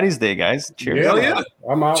St. Patty's Day, guys. Cheers. Hell yeah.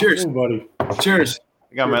 I'm out too, buddy. Cheers.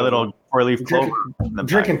 I got my little 4-leaf clover. I'm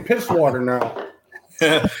drinking piss water now.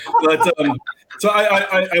 But so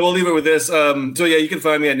I will leave it with this. So yeah, you can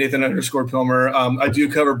find me at Nathan_Pilmer. I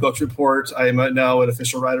do cover Books Report. I am now an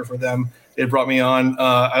official writer for them. They brought me on.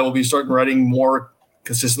 I will be starting writing more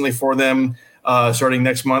consistently for them starting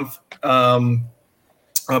next month.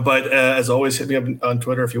 But as always, hit me up on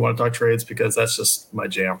Twitter if you want to talk trades because that's just my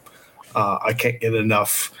jam. I can't get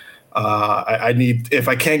enough. I need if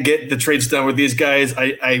I can't get the trades done with these guys,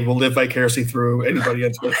 I will live vicariously through anybody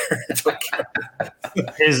on Twitter.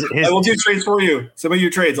 I will do trades for you. Some of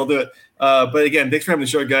your trades, I'll do it. But again, thanks for having the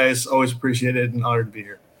show, guys. Always appreciate it and honored to be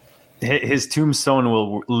here. His tombstone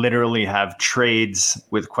will literally have trades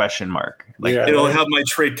with question mark. It'll have my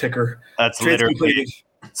trade ticker. That's trades literally. Completed.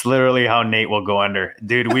 It's literally how Nate will go under.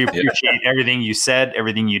 Dude, we appreciate everything you said,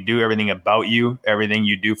 everything you do, everything about you, everything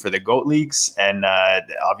you do for the GOAT Leagues and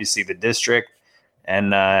obviously the district.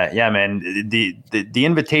 And man, the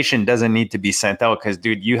invitation doesn't need to be sent out because,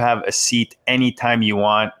 dude, you have a seat anytime you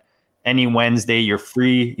want. Any Wednesday, you're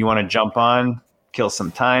free. You want to jump on, kill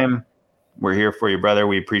some time. We're here for you, brother.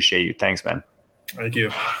 We appreciate you. Thanks, man. Thank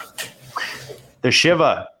you. The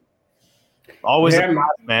Shiva. Always a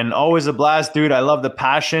blast, man. Always a blast, dude. I love the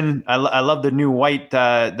passion. I love the new white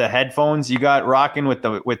the headphones you got rocking with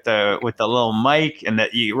the little mic and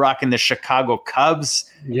that you rocking the Chicago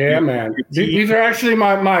Cubs. Yeah, man. These are actually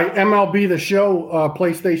my MLB The Show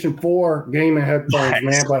PlayStation 4 gaming headphones,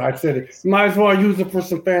 man. But I said it. Might as well use it for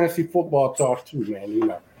some fantasy football talk too,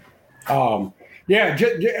 man. Yeah,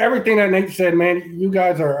 everything that Nate said, man. You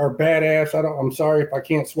guys are badass. I'm sorry if I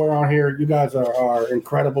can't swear on here. You guys are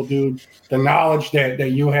incredible, dude. The knowledge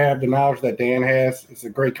that you have, the knowledge that Dan has, it's a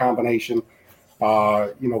great combination.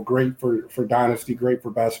 Great for Dynasty, great for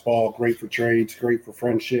basketball, great for trades, great for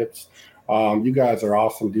friendships. You guys are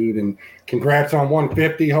awesome, dude. And congrats on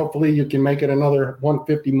 150. Hopefully you can make it another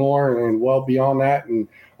 150 more and well beyond that. And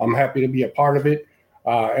I'm happy to be a part of it.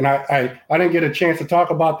 And I didn't get a chance to talk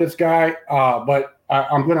about this guy, but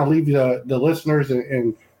I'm going to leave the listeners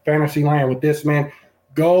in fantasy land with this, man.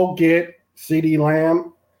 Go get CeeDee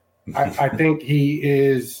Lamb. I think he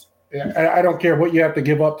is – I don't care what you have to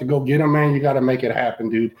give up to go get him, man. You got to make it happen,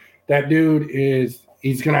 dude. That dude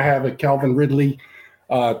he's going to have a Calvin Ridley,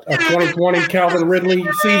 a 2020 Calvin Ridley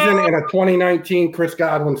season and a 2019 Chris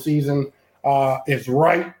Godwin season. Is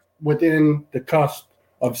right within the cusp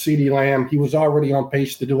of CeeDee Lamb. He was already on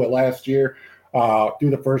pace to do it last year.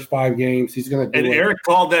 Through the first 5 games, he's going to do it. And Eric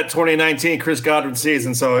called that 2019 Chris Godwin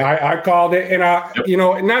season, so I called it, and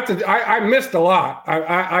I missed a lot.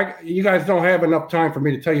 You guys don't have enough time for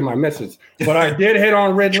me to tell you my misses, but I did hit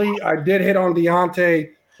on Ridley, I did hit on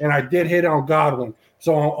Deontay, and I did hit on Godwin.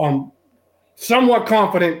 So I'm somewhat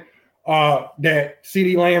confident that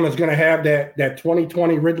CeeDee Lamb is going to have that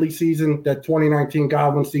 2020 Ridley season, that 2019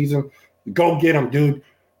 Godwin season. Go get him, dude.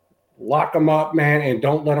 Lock him up, man, and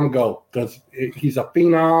don't let him go because he's a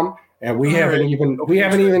phenom, and we haven't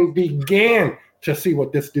even began to see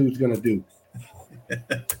what this dude's gonna do.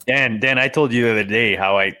 Dan, I told you the other day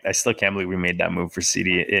how I still can't believe we made that move for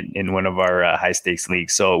CD in one of our high stakes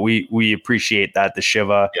leagues. So we appreciate that. The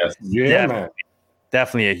Shiva, Yes. Yeah, man.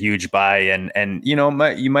 definitely a huge buy, and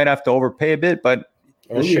you might have to overpay a bit, but.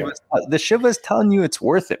 The Shiva is telling you it's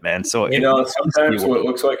worth it, man. So sometimes what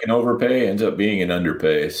looks like an overpay ends up being an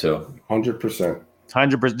underpay. So 100%.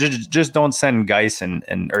 100%. Just don't send Geis and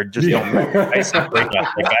don't Geis and break up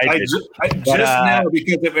like I did. Now,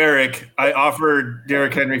 because of Eric, I offered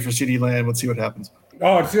Derrick Henry for CeeDee Lamb. Let's see what happens.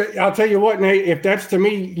 Oh, I'll tell you what, Nate. If that's to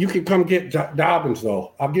me, you can come get Dobbins,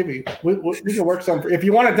 though. I'll give you. We can work something. If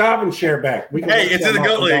you want a Dobbins share back, we can. Hey, it's in the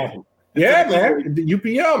GOAT League. Yeah, man. The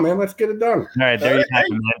UPL, man. Let's get it done. All right, there you have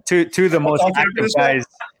it, man. Two of the most active guys,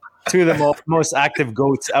 two of the most active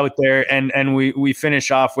goats out there, and we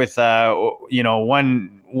finish off with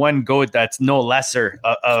one goat that's no lesser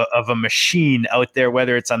of a machine out there,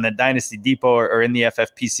 whether it's on the Dynasty Depot or in the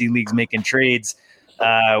FFPC leagues making trades.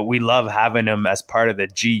 We love having him as part of the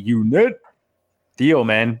G Unit. Theo,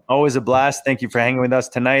 man, always a blast. Thank you for hanging with us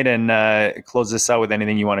tonight, and close this out with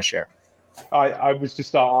anything you want to share. I was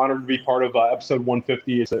just honored to be part of episode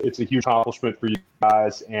 150. It's a huge accomplishment for you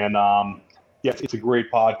guys, and it's a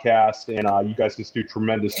great podcast, and you guys just do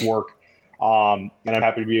tremendous work. And I'm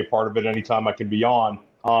happy to be a part of it anytime I can be on.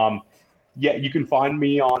 You can find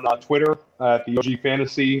me on Twitter at the OG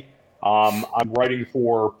Fantasy. I'm writing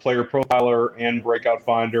for Player Profiler and Breakout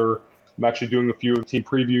Finder. I'm actually doing a few team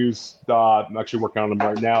previews. I'm actually working on them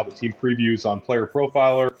right now. The team previews on Player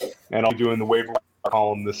Profiler, and I'll be doing the waiver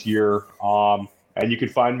column this year. And you can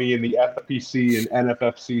find me in the FFPC and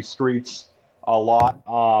NFFC streets a lot.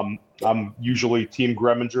 I'm usually Team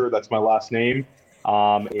Greminger. That's my last name.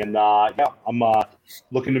 I'm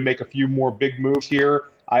looking to make a few more big moves here.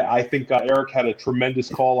 I think Eric had a tremendous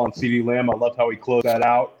call on CeeDee Lamb. I loved how he closed that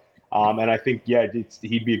out. And I think,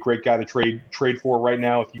 he'd be a great guy to trade for right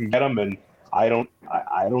now if you can get him. And I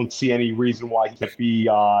don't see any reason why he can't be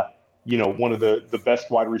one of the best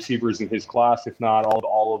wide receivers in his class, if not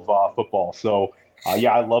all of football. So,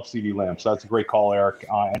 I love CeeDee Lamb. So that's a great call, Eric.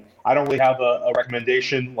 And I don't really have a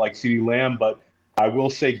recommendation like CeeDee Lamb, but I will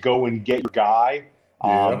say go and get your guy.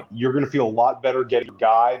 You're going to feel a lot better getting your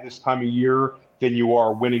guy this time of year than you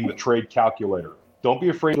are winning the trade calculator. Don't be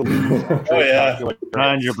afraid to lose the trade calculator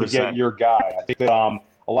 100%. to get your guy. I think that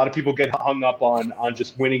a lot of people get hung up on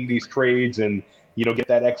just winning these trades and get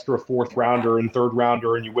that extra 4th rounder and 3rd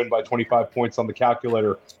rounder, and you win by 25 points on the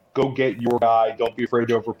calculator. Go get your guy. Don't be afraid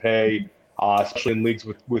to overpay, especially in leagues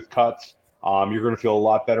with cuts. You're going to feel a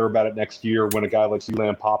lot better about it next year when a guy like CeeDee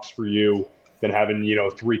Lamb pops for you than having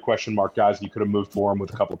 3 question mark guys you could have moved for him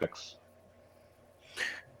with a couple of picks.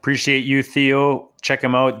 Appreciate you, Theo. Check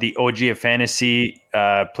him out. The OG of Fantasy,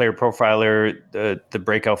 Player Profiler, the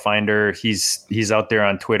Breakout Finder. He's out there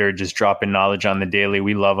on Twitter just dropping knowledge on the daily.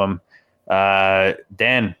 We love him.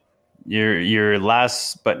 Dan, you're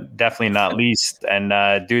last but definitely not least.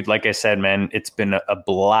 And dude, like I said, man, it's been a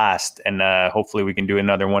blast, and hopefully we can do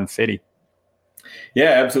another 150.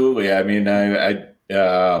 Yeah, absolutely. I mean, I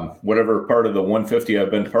whatever part of the 150 I've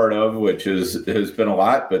been part of, which has been a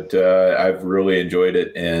lot, but I've really enjoyed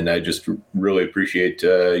it, and I just really appreciate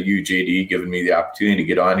you, JD, giving me the opportunity to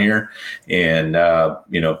get on here and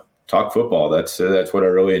talk football. That's what I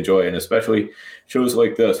really enjoy, and especially shows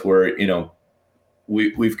like this where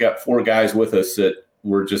we've got 4 guys with us that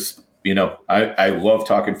we're just I love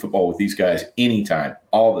talking football with these guys anytime,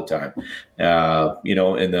 all the time.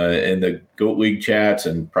 In the GOAT League chats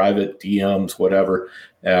and private DMs, whatever.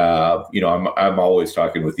 I'm always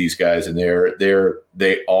talking with these guys, and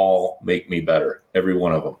they all make me better, every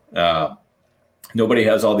one of them. Nobody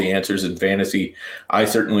has all the answers in fantasy. I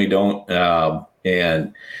certainly don't.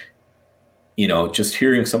 And just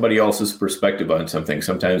hearing somebody else's perspective on something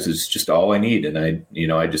sometimes is just all I need, and I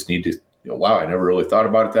just need to. Wow, I never really thought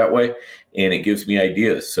about it that way, and it gives me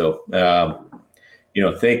ideas. So,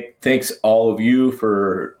 thanks all of you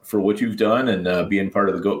for what you've done and being part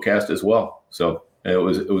of the GOATcast as well. So it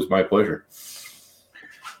was my pleasure.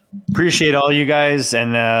 Appreciate all you guys.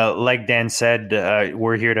 And like Dan said,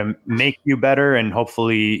 we're here to make you better and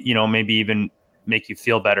hopefully, maybe even make you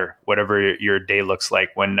feel better, whatever your day looks like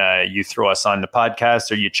when you throw us on the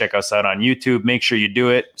podcast or you check us out on YouTube. Make sure you do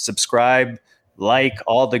it. Subscribe, like,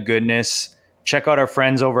 all the goodness. Check out our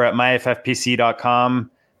friends over at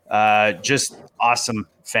myffpc.com. Just awesome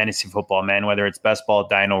fantasy football, man. Whether it's best ball,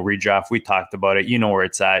 dyno, redraft, we talked about it. You know where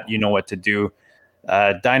it's at. You know what to do.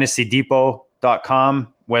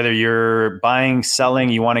 DynastyDepot.com. Whether you're buying, selling,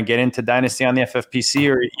 you want to get into Dynasty on the FFPC,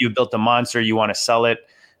 or you built a monster, you want to sell it,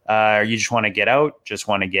 or you just want to get out, just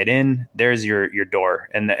want to get in, there's your door.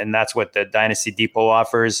 And that's what the Dynasty Depot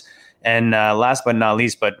offers. And last but not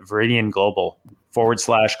least, but Viridian Global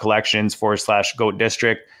 /collections/GOAT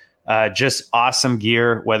District. Just awesome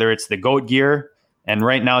gear, whether it's the GOAT gear. And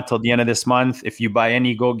right now till the end of this month, if you buy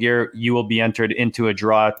any GOAT gear, you will be entered into a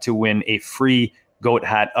draw to win a free GOAT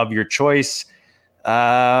hat of your choice.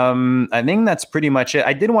 I think that's pretty much it.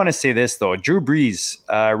 I did want to say this though. Drew Brees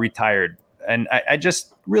retired, and I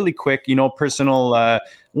just really quick, personal.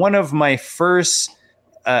 One of my first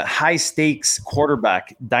high stakes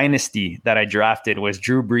quarterback dynasty that I drafted was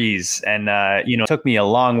Drew Brees, and it took me a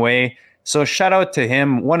long way. So shout out to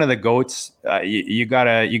him, one of the GOATs. You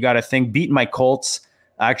gotta think beat my Colts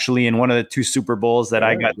actually in one of the 2 Super Bowls that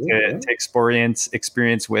I got to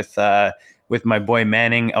experience with my boy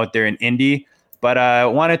Manning out there in Indy. But I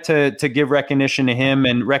wanted to give recognition to him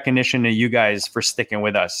and recognition to you guys for sticking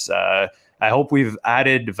with us. I hope we've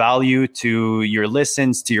added value to your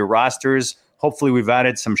listens, to your rosters. Hopefully we've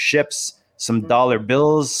added some ships, some dollar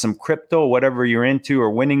bills, some crypto, whatever you're into or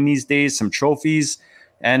winning these days, some trophies.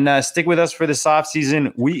 And stick with us for this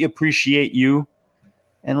offseason. We appreciate you.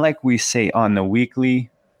 And like we say on the weekly,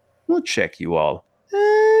 we'll check you all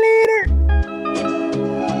later.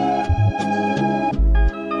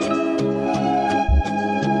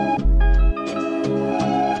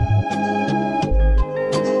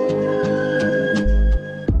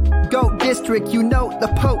 GOAT District,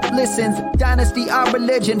 the Pope listens. Dynasty, our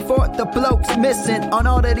religion, for the blokes missing. On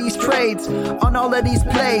all of these trades, on all of these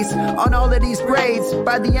plays, on all of these grades.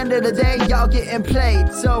 By the end of the day, y'all getting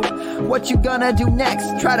played. So, what you gonna do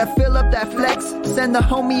next? Try to fill up that flex? Send the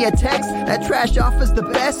homie a text. That trash offers the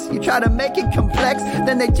best. You try to make it complex,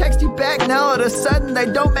 then they text you back. Now all of a sudden, they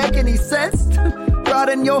don't make any sense.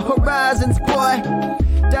 Broaden your horizons, boy.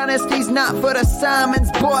 Dynasty's not for the Simons,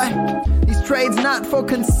 boy. These trades not for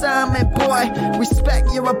consignment, boy. Respect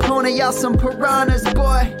your opponent, y'all some piranhas,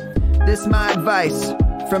 boy. This my advice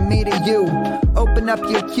from me to you. Open up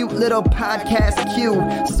your cute little podcast queue.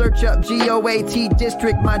 Search up GOAT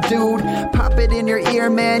District, my dude. Pop it in your ear,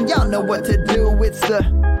 man. Y'all know what to do. It's the...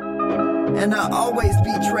 And I always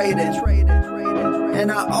be traded. And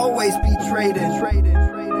I always be traded.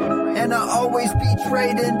 And I always be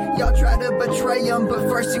trading. Y'all try to betray them, but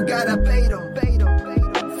first you gotta bait them.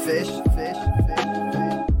 Fish.